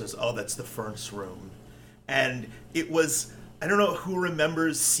 He says, oh, that's the furnace room. And it was, I don't know who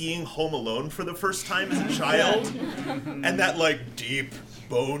remembers seeing Home Alone for the first time as a child, and that like deep,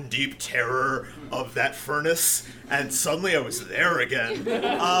 bone-deep terror of that furnace, and suddenly I was there again.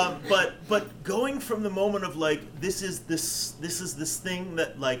 But going from the moment of like, this is this thing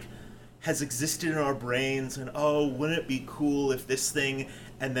that like has existed in our brains, and oh, wouldn't it be cool if this thing,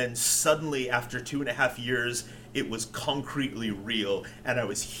 and then suddenly after 2.5 years, it was concretely real, and I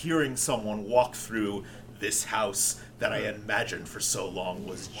was hearing someone walk through this house that I had imagined for so long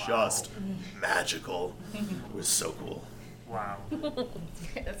was just magical. It was so cool. Wow.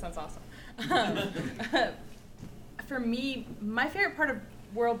 That sounds awesome. For me, my favorite part of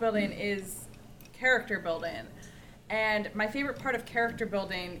world building is character building. And my favorite part of character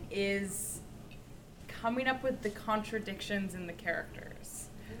building is coming up with the contradictions in the characters.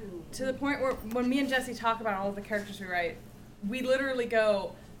 To the point where when me and Jesse talk about all of the characters we write, we literally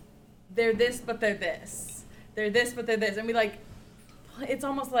go, they're this, but they're this. They're this, but they're this. And we like, it's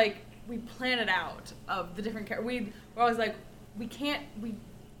almost like we plan it out of the different characters. We're always like,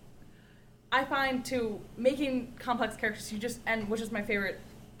 I find making complex characters, which is my favorite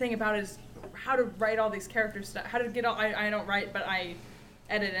thing about it, is how to write all these character stuff, how to get all, I don't write, but I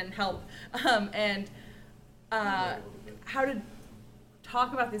edit and help, and how to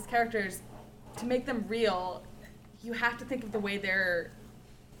talk about these characters to make them real. You have to think of the way they're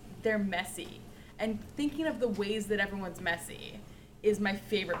messy, and thinking of the ways that everyone's messy is my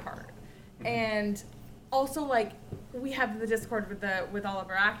favorite part. And also, like, we have the Discord with all of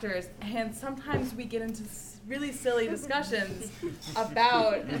our actors, and sometimes we get into really silly discussions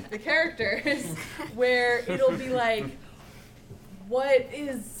about the characters, where it'll be like, I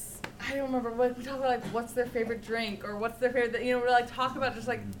don't remember, like, we talk about, like, what's their favorite drink, or what's their favorite, we're like, talk about just,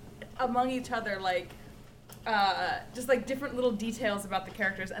 like, among each other, like, just, like, different little details about the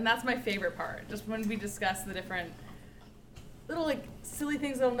characters, and that's my favorite part, just when we discuss the different little, like, silly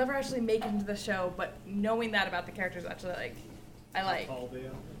things that'll never actually make it into the show, but knowing that about the characters, actually, like, I like.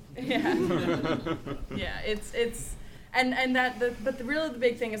 Yeah. Yeah, it's and that but really the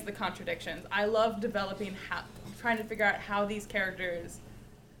big thing is the contradictions. I love developing trying to figure out how these characters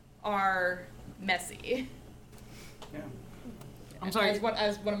are messy. Yeah. I'm sorry. As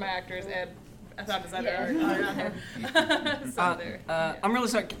one of my actors, and I thought I'm really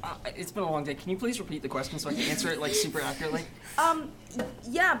sorry. It's been a long day. Can you please repeat the question so I can answer it like super accurately?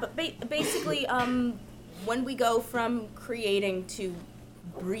 Yeah, but basically, when we go from creating to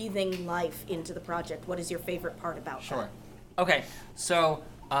breathing life into the project, what is your favorite part about Sure. Okay, so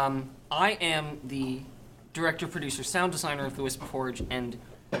I am the director, producer, sound designer of the Whisper Forge, and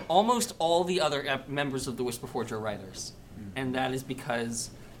almost all the other members of the Whisper Forge are writers. And that is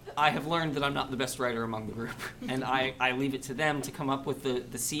because I have learned that I'm not the best writer among the group, and I leave it to them to come up with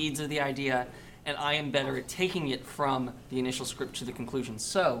the seeds of the idea, and I am better at taking it from the initial script to the conclusion.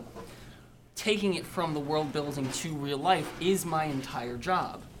 So, taking it from the world building to real life is my entire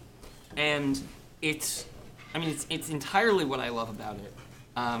job. And it's entirely what I love about it.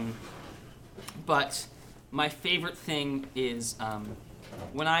 But my favorite thing is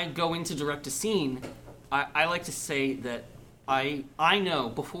when I go in to direct a scene, I like to say that I know,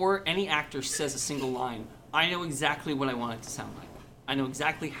 before any actor says a single line, I know exactly what I want it to sound like. I know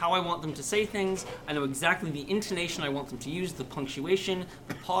exactly how I want them to say things. I know exactly the intonation I want them to use, the punctuation,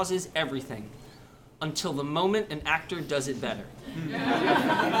 the pauses, everything. Until the moment an actor does it better.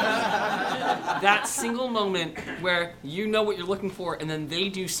 That single moment where you know what you're looking for and then they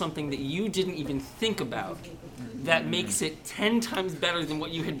do something that you didn't even think about that makes it 10 times better than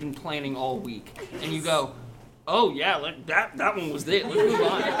what you had been planning all week. And you go, oh yeah, that one was it. Let's move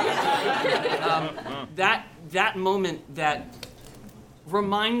on. That moment that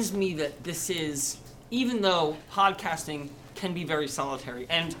reminds me that this is, even though podcasting can be very solitary,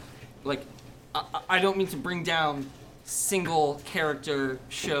 and like I don't mean to bring down single character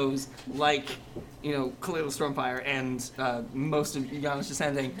shows like Kalila Stormfire and most of Giannis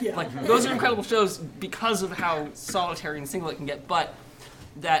Descending. Yeah. Like those are incredible shows because of how solitary and single it can get, but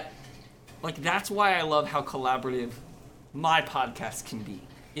that like, that's why I love how collaborative my podcast can be,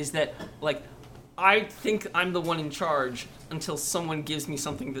 is that, like, I think I'm the one in charge until someone gives me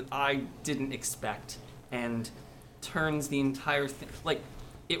something that I didn't expect and turns the entire thing, like,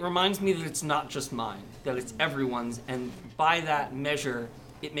 it reminds me that it's not just mine, that it's everyone's, and by that measure,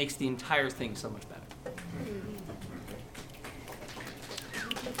 it makes the entire thing so much better.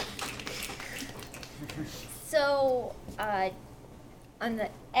 So, I'm the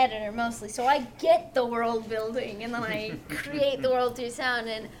editor mostly, so I get the world building, and then I create the world through sound,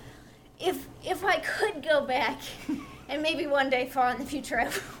 and if I could go back, and maybe one day far in the future I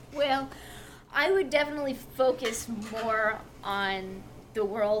will, I would definitely focus more on the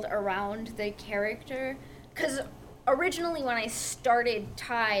world around the character, because originally when I started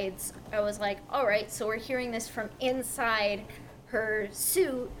Tides, I was like, alright, so we're hearing this from inside her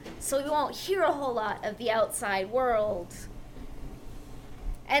suit, so we won't hear a whole lot of the outside world.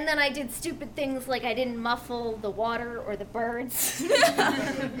 And then I did stupid things like I didn't muffle the water or the birds.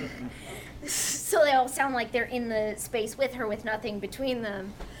 So they all sound like they're in the space with her with nothing between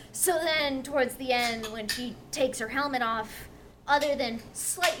them. So then towards the end, when she takes her helmet off, other than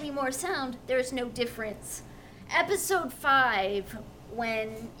slightly more sound, there's no difference. Episode 5,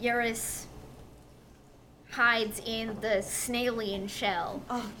 when Eurus hides in the snailian shell.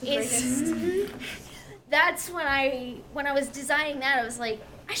 Oh, the greatest. That's when I was designing that, I was like,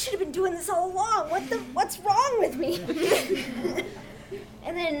 I should have been doing this all along. What's wrong with me?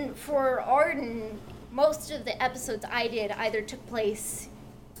 And then for Arden, most of the episodes I did either took place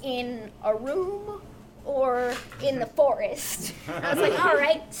in a room or in the forest. I was like, all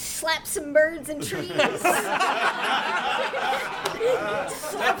right, slap some birds and trees.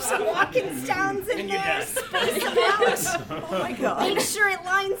 Slap some walking stones in there, space them out. Oh my god. Make sure it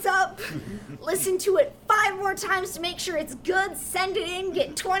lines up. Listen to it 5 more times to make sure it's good. Send it in,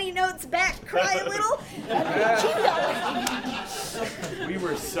 get 20 notes back, cry a little, and then keep going. We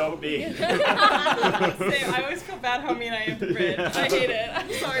were so mean. Same. I always feel bad how mean I am to Brit. I hate it.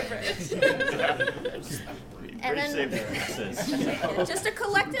 I'm sorry, Brit. And then, Just a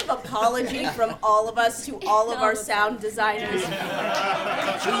collective apology from all of us to all of our sound designers.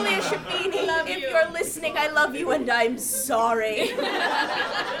 Julia Shabini, if you're listening, I love you and I'm sorry.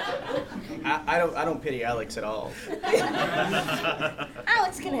 I don't pity Alex at all.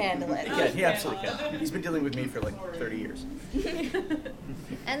 Alex can handle it. Yeah, he absolutely can. He's been dealing with me for like 30 years.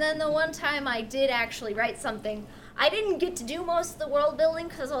 and then the one time I did actually write something, I didn't get to do most of the world building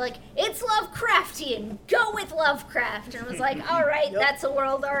because I was like, it's Lovecraftian, go with Lovecraft. And I was like, all right, that's a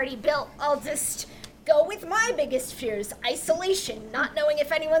world already built. I'll just go with my biggest fears, isolation, not knowing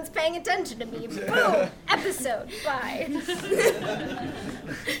if anyone's paying attention to me. Boom, episode, bye.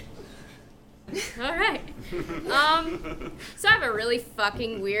 All right. So I have a really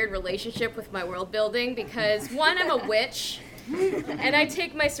fucking weird relationship with my world building because, one, I'm a witch, and I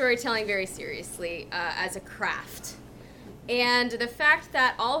take my storytelling very seriously as a craft. And the fact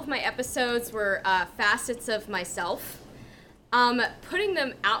that all of my episodes were facets of myself, putting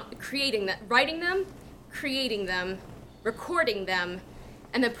them out, creating them, writing them, creating them, recording them,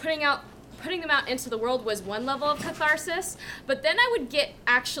 and then putting them out into the world was one level of catharsis, but then I would get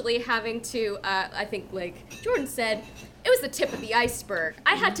actually having to, I think like Jordan said, it was the tip of the iceberg.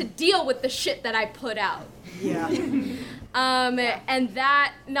 I had to deal with the shit that I put out. Yeah. And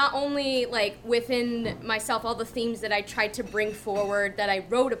that not only like within myself, all the themes that I tried to bring forward that I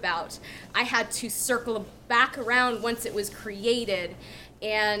wrote about, I had to circle back around once it was created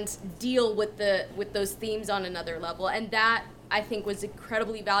and deal with those themes on another level. And that I think was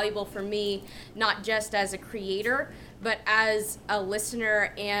incredibly valuable for me, not just as a creator, but as a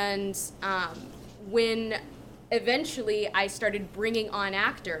listener. And when eventually I started bringing on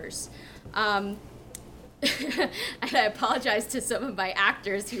actors, and I apologize to some of my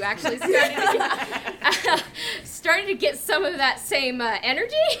actors who actually started to get some of that same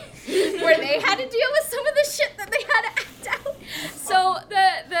energy, where they had to deal with some of the shit that they had to act out. So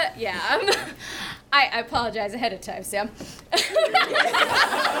I apologize ahead of time, Sam.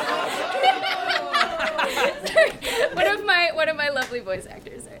 One of my lovely voice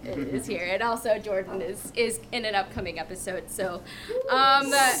actors is here, and also Jordan is in an upcoming episode. So,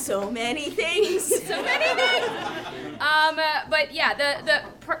 so many things. So many things. But yeah,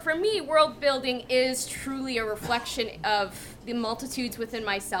 for me, world building is truly a reflection of the multitudes within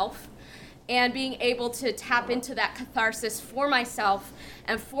myself, and being able to tap into that catharsis for myself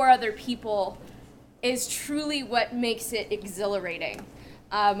and for other people is truly what makes it exhilarating.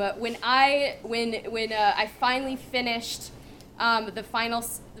 When I finally finished the final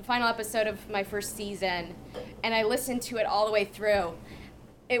episode of my first season, and I listened to it all the way through,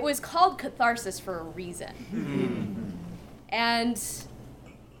 it was called Catharsis for a reason. And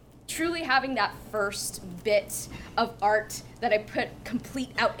truly having that first bit of art that I put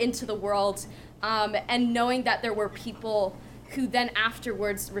complete out into the world, and knowing that there were people who then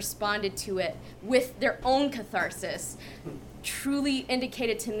afterwards responded to it with their own catharsis, truly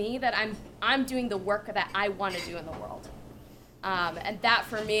indicated to me that I'm doing the work that I want to do in the world. And that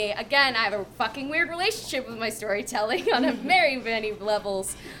for me, again, I have a fucking weird relationship with my storytelling on a very many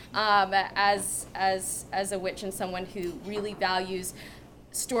levels, as a witch and someone who really values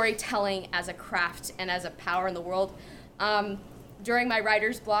storytelling as a craft and as a power in the world. During my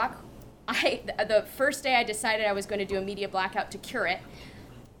writer's block, the first day I decided I was going to do a media blackout to cure it,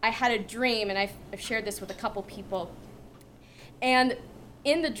 I had a dream, and I've shared this with a couple people. And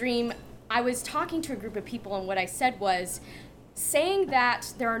in the dream, I was talking to a group of people, and what I said was, saying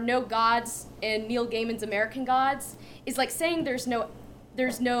that there are no gods in Neil Gaiman's American Gods is like saying there's no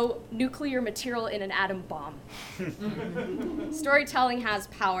nuclear material in an atom bomb. Storytelling has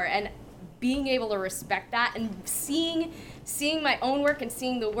power, and being able to respect that and seeing my own work and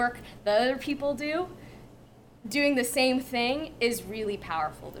seeing the work that other people do, doing the same thing is really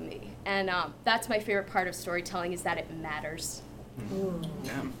powerful to me. And that's my favorite part of storytelling, is that it matters.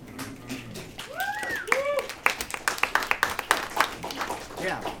 Yeah.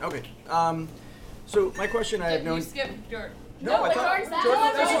 Yeah, okay. So my question, I have no... You skipped Jordan. No, I thought...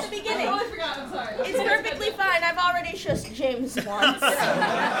 Jordan at the beginning. I totally forgot, I'm sorry. It's perfectly fine. I've already shushed James once. This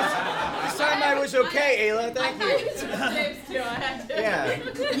time I was okay, Ayla, thank you. James too, I had to.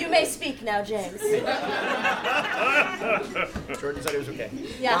 Yeah. You may speak now, James. Jordan said it was okay.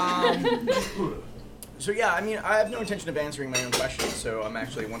 Yeah. So yeah, I mean, I have no intention of answering my own questions, so I'm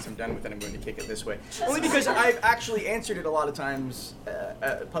actually, once I'm done with it, I'm going to kick it this way. Only because I've actually answered it a lot of times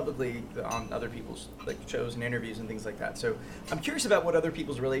publicly on other people's shows and interviews and things like that. So I'm curious about what other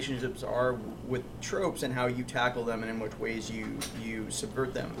people's relationships are with tropes and how you tackle them and in which ways you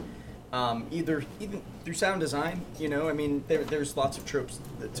subvert them. Even through sound design, you know, I mean, there's lots of tropes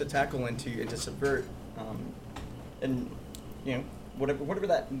to tackle and to subvert, and you know,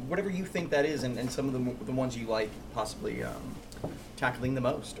 whatever you think that is, and some of the ones you like possibly tackling the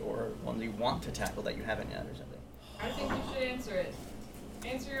most, or ones you want to tackle that you haven't yet, or something. I think you should answer it.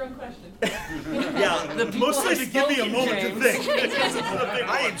 Answer your own question. Yeah, mostly to give me a moment to think.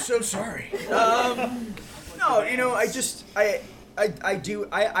 I am so sorry. No, you know, I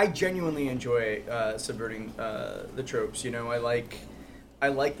genuinely enjoy subverting the tropes. You know, I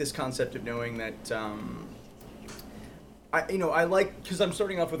like this concept of knowing that. I like, because I'm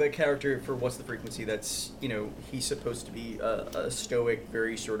starting off with a character for What's the Frequency that's, you know, he's supposed to be a stoic,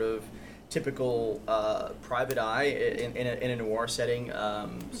 very sort of typical private eye in a noir setting,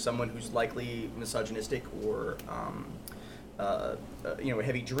 someone who's likely misogynistic or, you know, a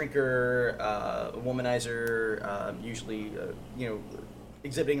heavy drinker, a womanizer, usually, you know,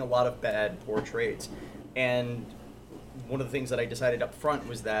 exhibiting a lot of bad, poor traits. And one of the things that I decided up front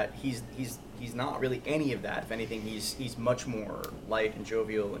was that he's not really any of that. If anything, he's much more light and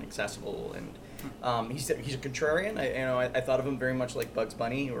jovial and accessible, and he's a contrarian. I thought of him very much like Bugs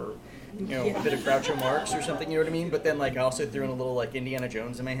Bunny, or you know, a bit of Groucho Marx or something. You know what I mean? But then like I also threw in a little like Indiana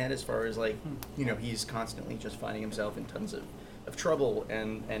Jones in my head, as far as like, you know, he's constantly just finding himself in tons of trouble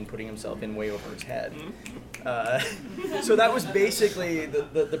and putting himself in way over his head. So that was basically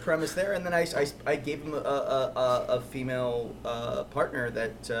the premise there, and then I gave him a female partner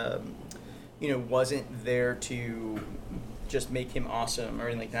that you know, wasn't there to just make him awesome or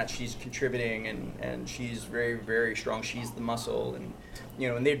anything like that. She's contributing, and she's very, very strong. She's the muscle, and you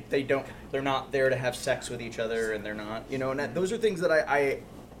know, and they're not there to have sex with each other, and they're not, you know, and those are things that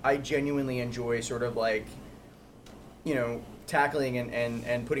I genuinely enjoy, sort of like, you know, tackling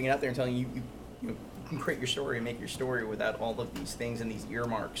and putting it out there and telling you can create your story and make your story without all of these things and these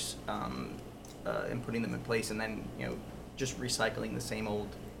earmarks, and putting them in place, and then, you know, just recycling the same old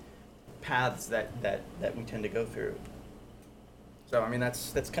paths that we tend to go through. So I mean,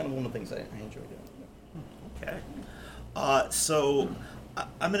 that's kind of one of the things I enjoy doing. Okay. So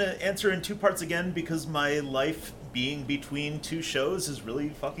I'm gonna answer in two parts again, because my life being between two shows is really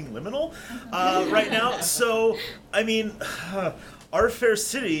fucking liminal right now. So I mean, Our Fair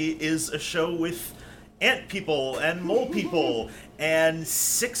City is a show with ant people and mole people and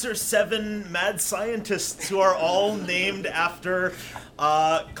 6 or 7 mad scientists who are all named after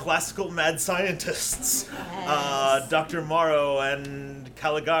classical mad scientists. Dr. Morrow and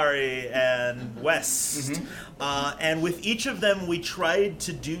Caligari and West. And with each of them, we tried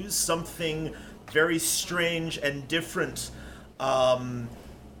to do something very strange and different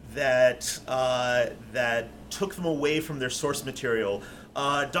that took them away from their source material.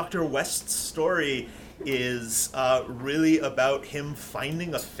 Dr. West's story is really about him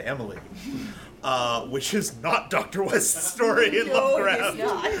finding a family, which is not Dr. West's story in Lovecraft.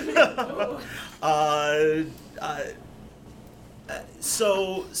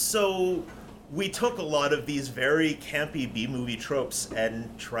 So we took a lot of these very campy B-movie tropes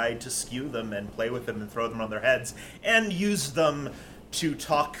and tried to skew them and play with them and throw them on their heads and use them to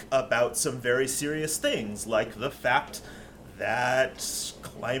talk about some very serious things, like the fact that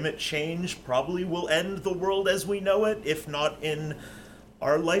climate change probably will end the world as we know it, if not in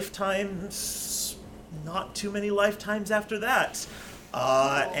our lifetimes, not too many lifetimes after that.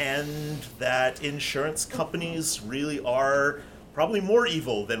 And that insurance companies really are probably more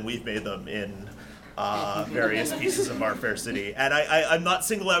evil than we've made them in various pieces of our fair city. And I'm not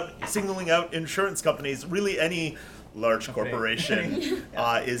singling out insurance companies. Really, any large corporation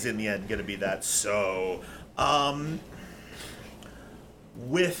is in the end going to be that. So,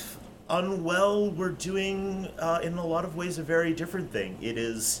 with Unwell, we're doing, in a lot of ways, a very different thing. It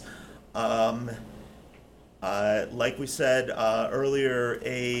is, like we said earlier,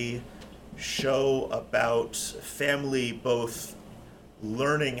 a show about family, both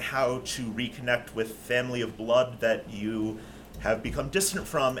learning how to reconnect with family of blood that you have become distant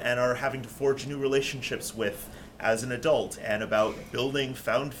from and are having to forge new relationships with as an adult, and about building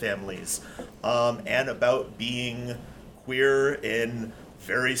found families, and about being queer in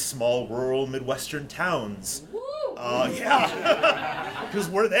very small rural Midwestern towns. Yeah, because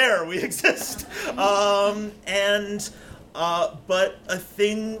we're there, we exist. But a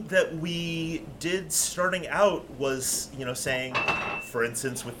thing that we did starting out was, saying, for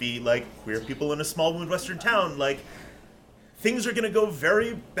instance, with the, queer people in a small Midwestern town, things are going to go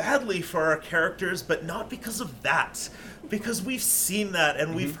very badly for our characters, but not because of that. Because we've seen that,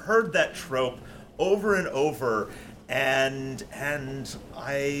 and we've heard that trope over and over, and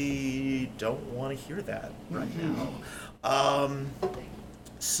I don't want to hear that right now.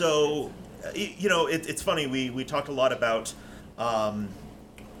 So, it's funny, we talked a lot about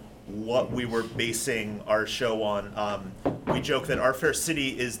what we were basing our show on. We joke that Our Fair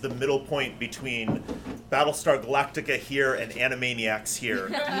City is the middle point between Battlestar Galactica here and Animaniacs here.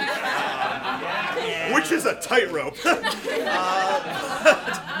 Which is a tightrope.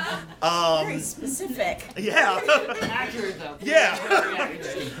 Very specific. Yeah. Accurate though. Yeah. Very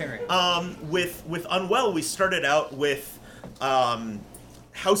accurate. With Unwell, we started out with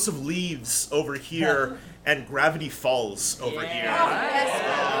House of Leaves over here and Gravity Falls over here.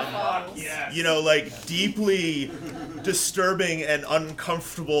 Yes. Deeply disturbing and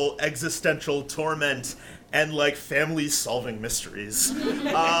uncomfortable existential torment and families solving mysteries.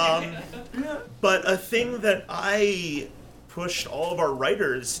 But a thing that I pushed all of our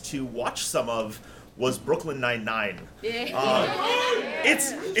writers to watch some of was Brooklyn Nine-Nine. It's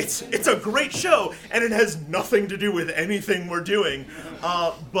a great show, and it has nothing to do with anything we're doing,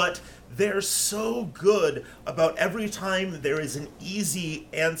 but they're so good about every time there is an easy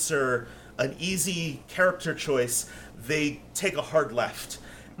answer, an easy character choice, they take a hard left.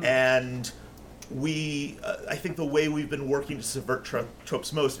 And I think the way we've been working to subvert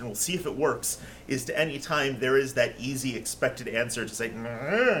tropes most, and we'll see if it works, is to any time there is that easy expected answer to say,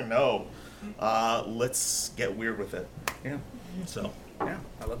 no, let's get weird with it. Yeah. So. Yeah,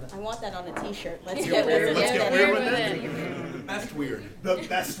 I love that. I want that on a t-shirt. Let's Get weird. Let's get weird with it. The best weird. The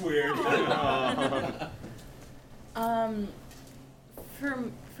best weird.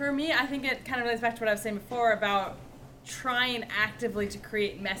 For me, I think it kind of relates back to what I was saying before about trying actively to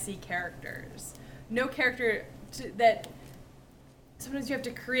create messy characters. No character that sometimes you have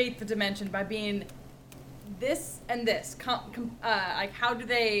to create the dimension by being this and this. How do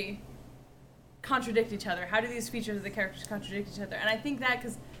they contradict each other? How do these features of the characters contradict each other? And I think that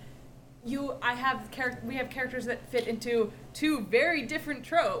because we have characters that fit into two very different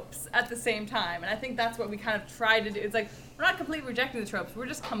tropes at the same time, and I think that's what we kind of try to do. It's we're not completely rejecting the tropes, we're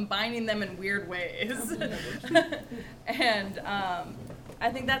just combining them in weird ways. And I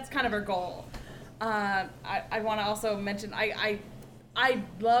think that's kind of our goal. I want to also mention I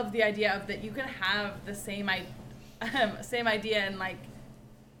love the idea of that you can have the same idea and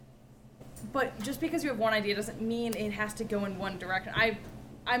but just because you have one idea doesn't mean it has to go in one direction.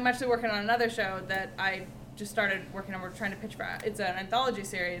 I'm actually working on another show that I just started working on. We're trying to pitch for. It's an anthology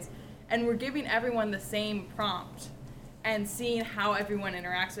series, and we're giving everyone the same prompt and seeing how everyone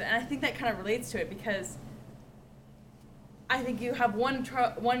interacts with it. And I think that kind of relates to it because I think you have one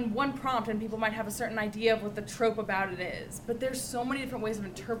prompt and people might have a certain idea of what the trope about it is. But there's so many different ways of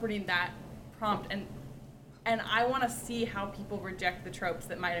interpreting that prompt, and I want to see how people reject the tropes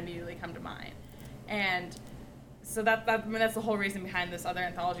that might immediately come to mind. And so that's the whole reason behind this other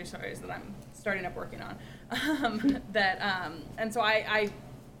anthology stories that I'm starting up working on. And so I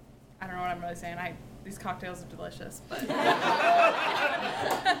don't know what I'm really saying. These cocktails are delicious, but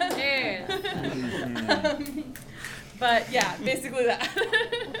Cheers. but yeah, basically that.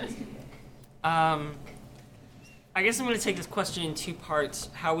 I guess I'm going to take this question in two parts: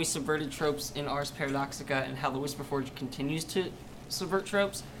 how we subverted tropes in Ars Paradoxica, and how the Whisperforge continues to subvert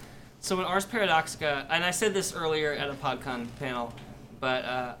tropes. So in Ars Paradoxica, and I said this earlier at a PodCon panel, but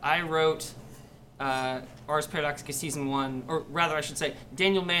I wrote Ars Paradoxica Season 1, or rather I should say,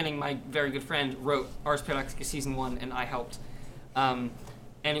 Daniel Manning, my very good friend, wrote Ars Paradoxica Season 1, and I helped. And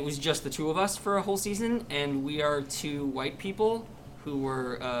it was just the two of us for a whole season, and we are two white people who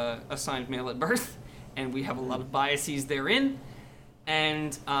were assigned male at birth, and we have a lot of biases therein.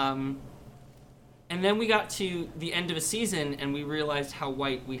 And then we got to the end of a season, and we realized how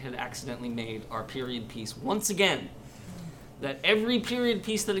white we had accidentally made our period piece once again. That every period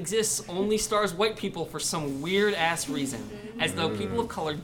piece that exists only stars white people for some weird-ass reason, as though people of color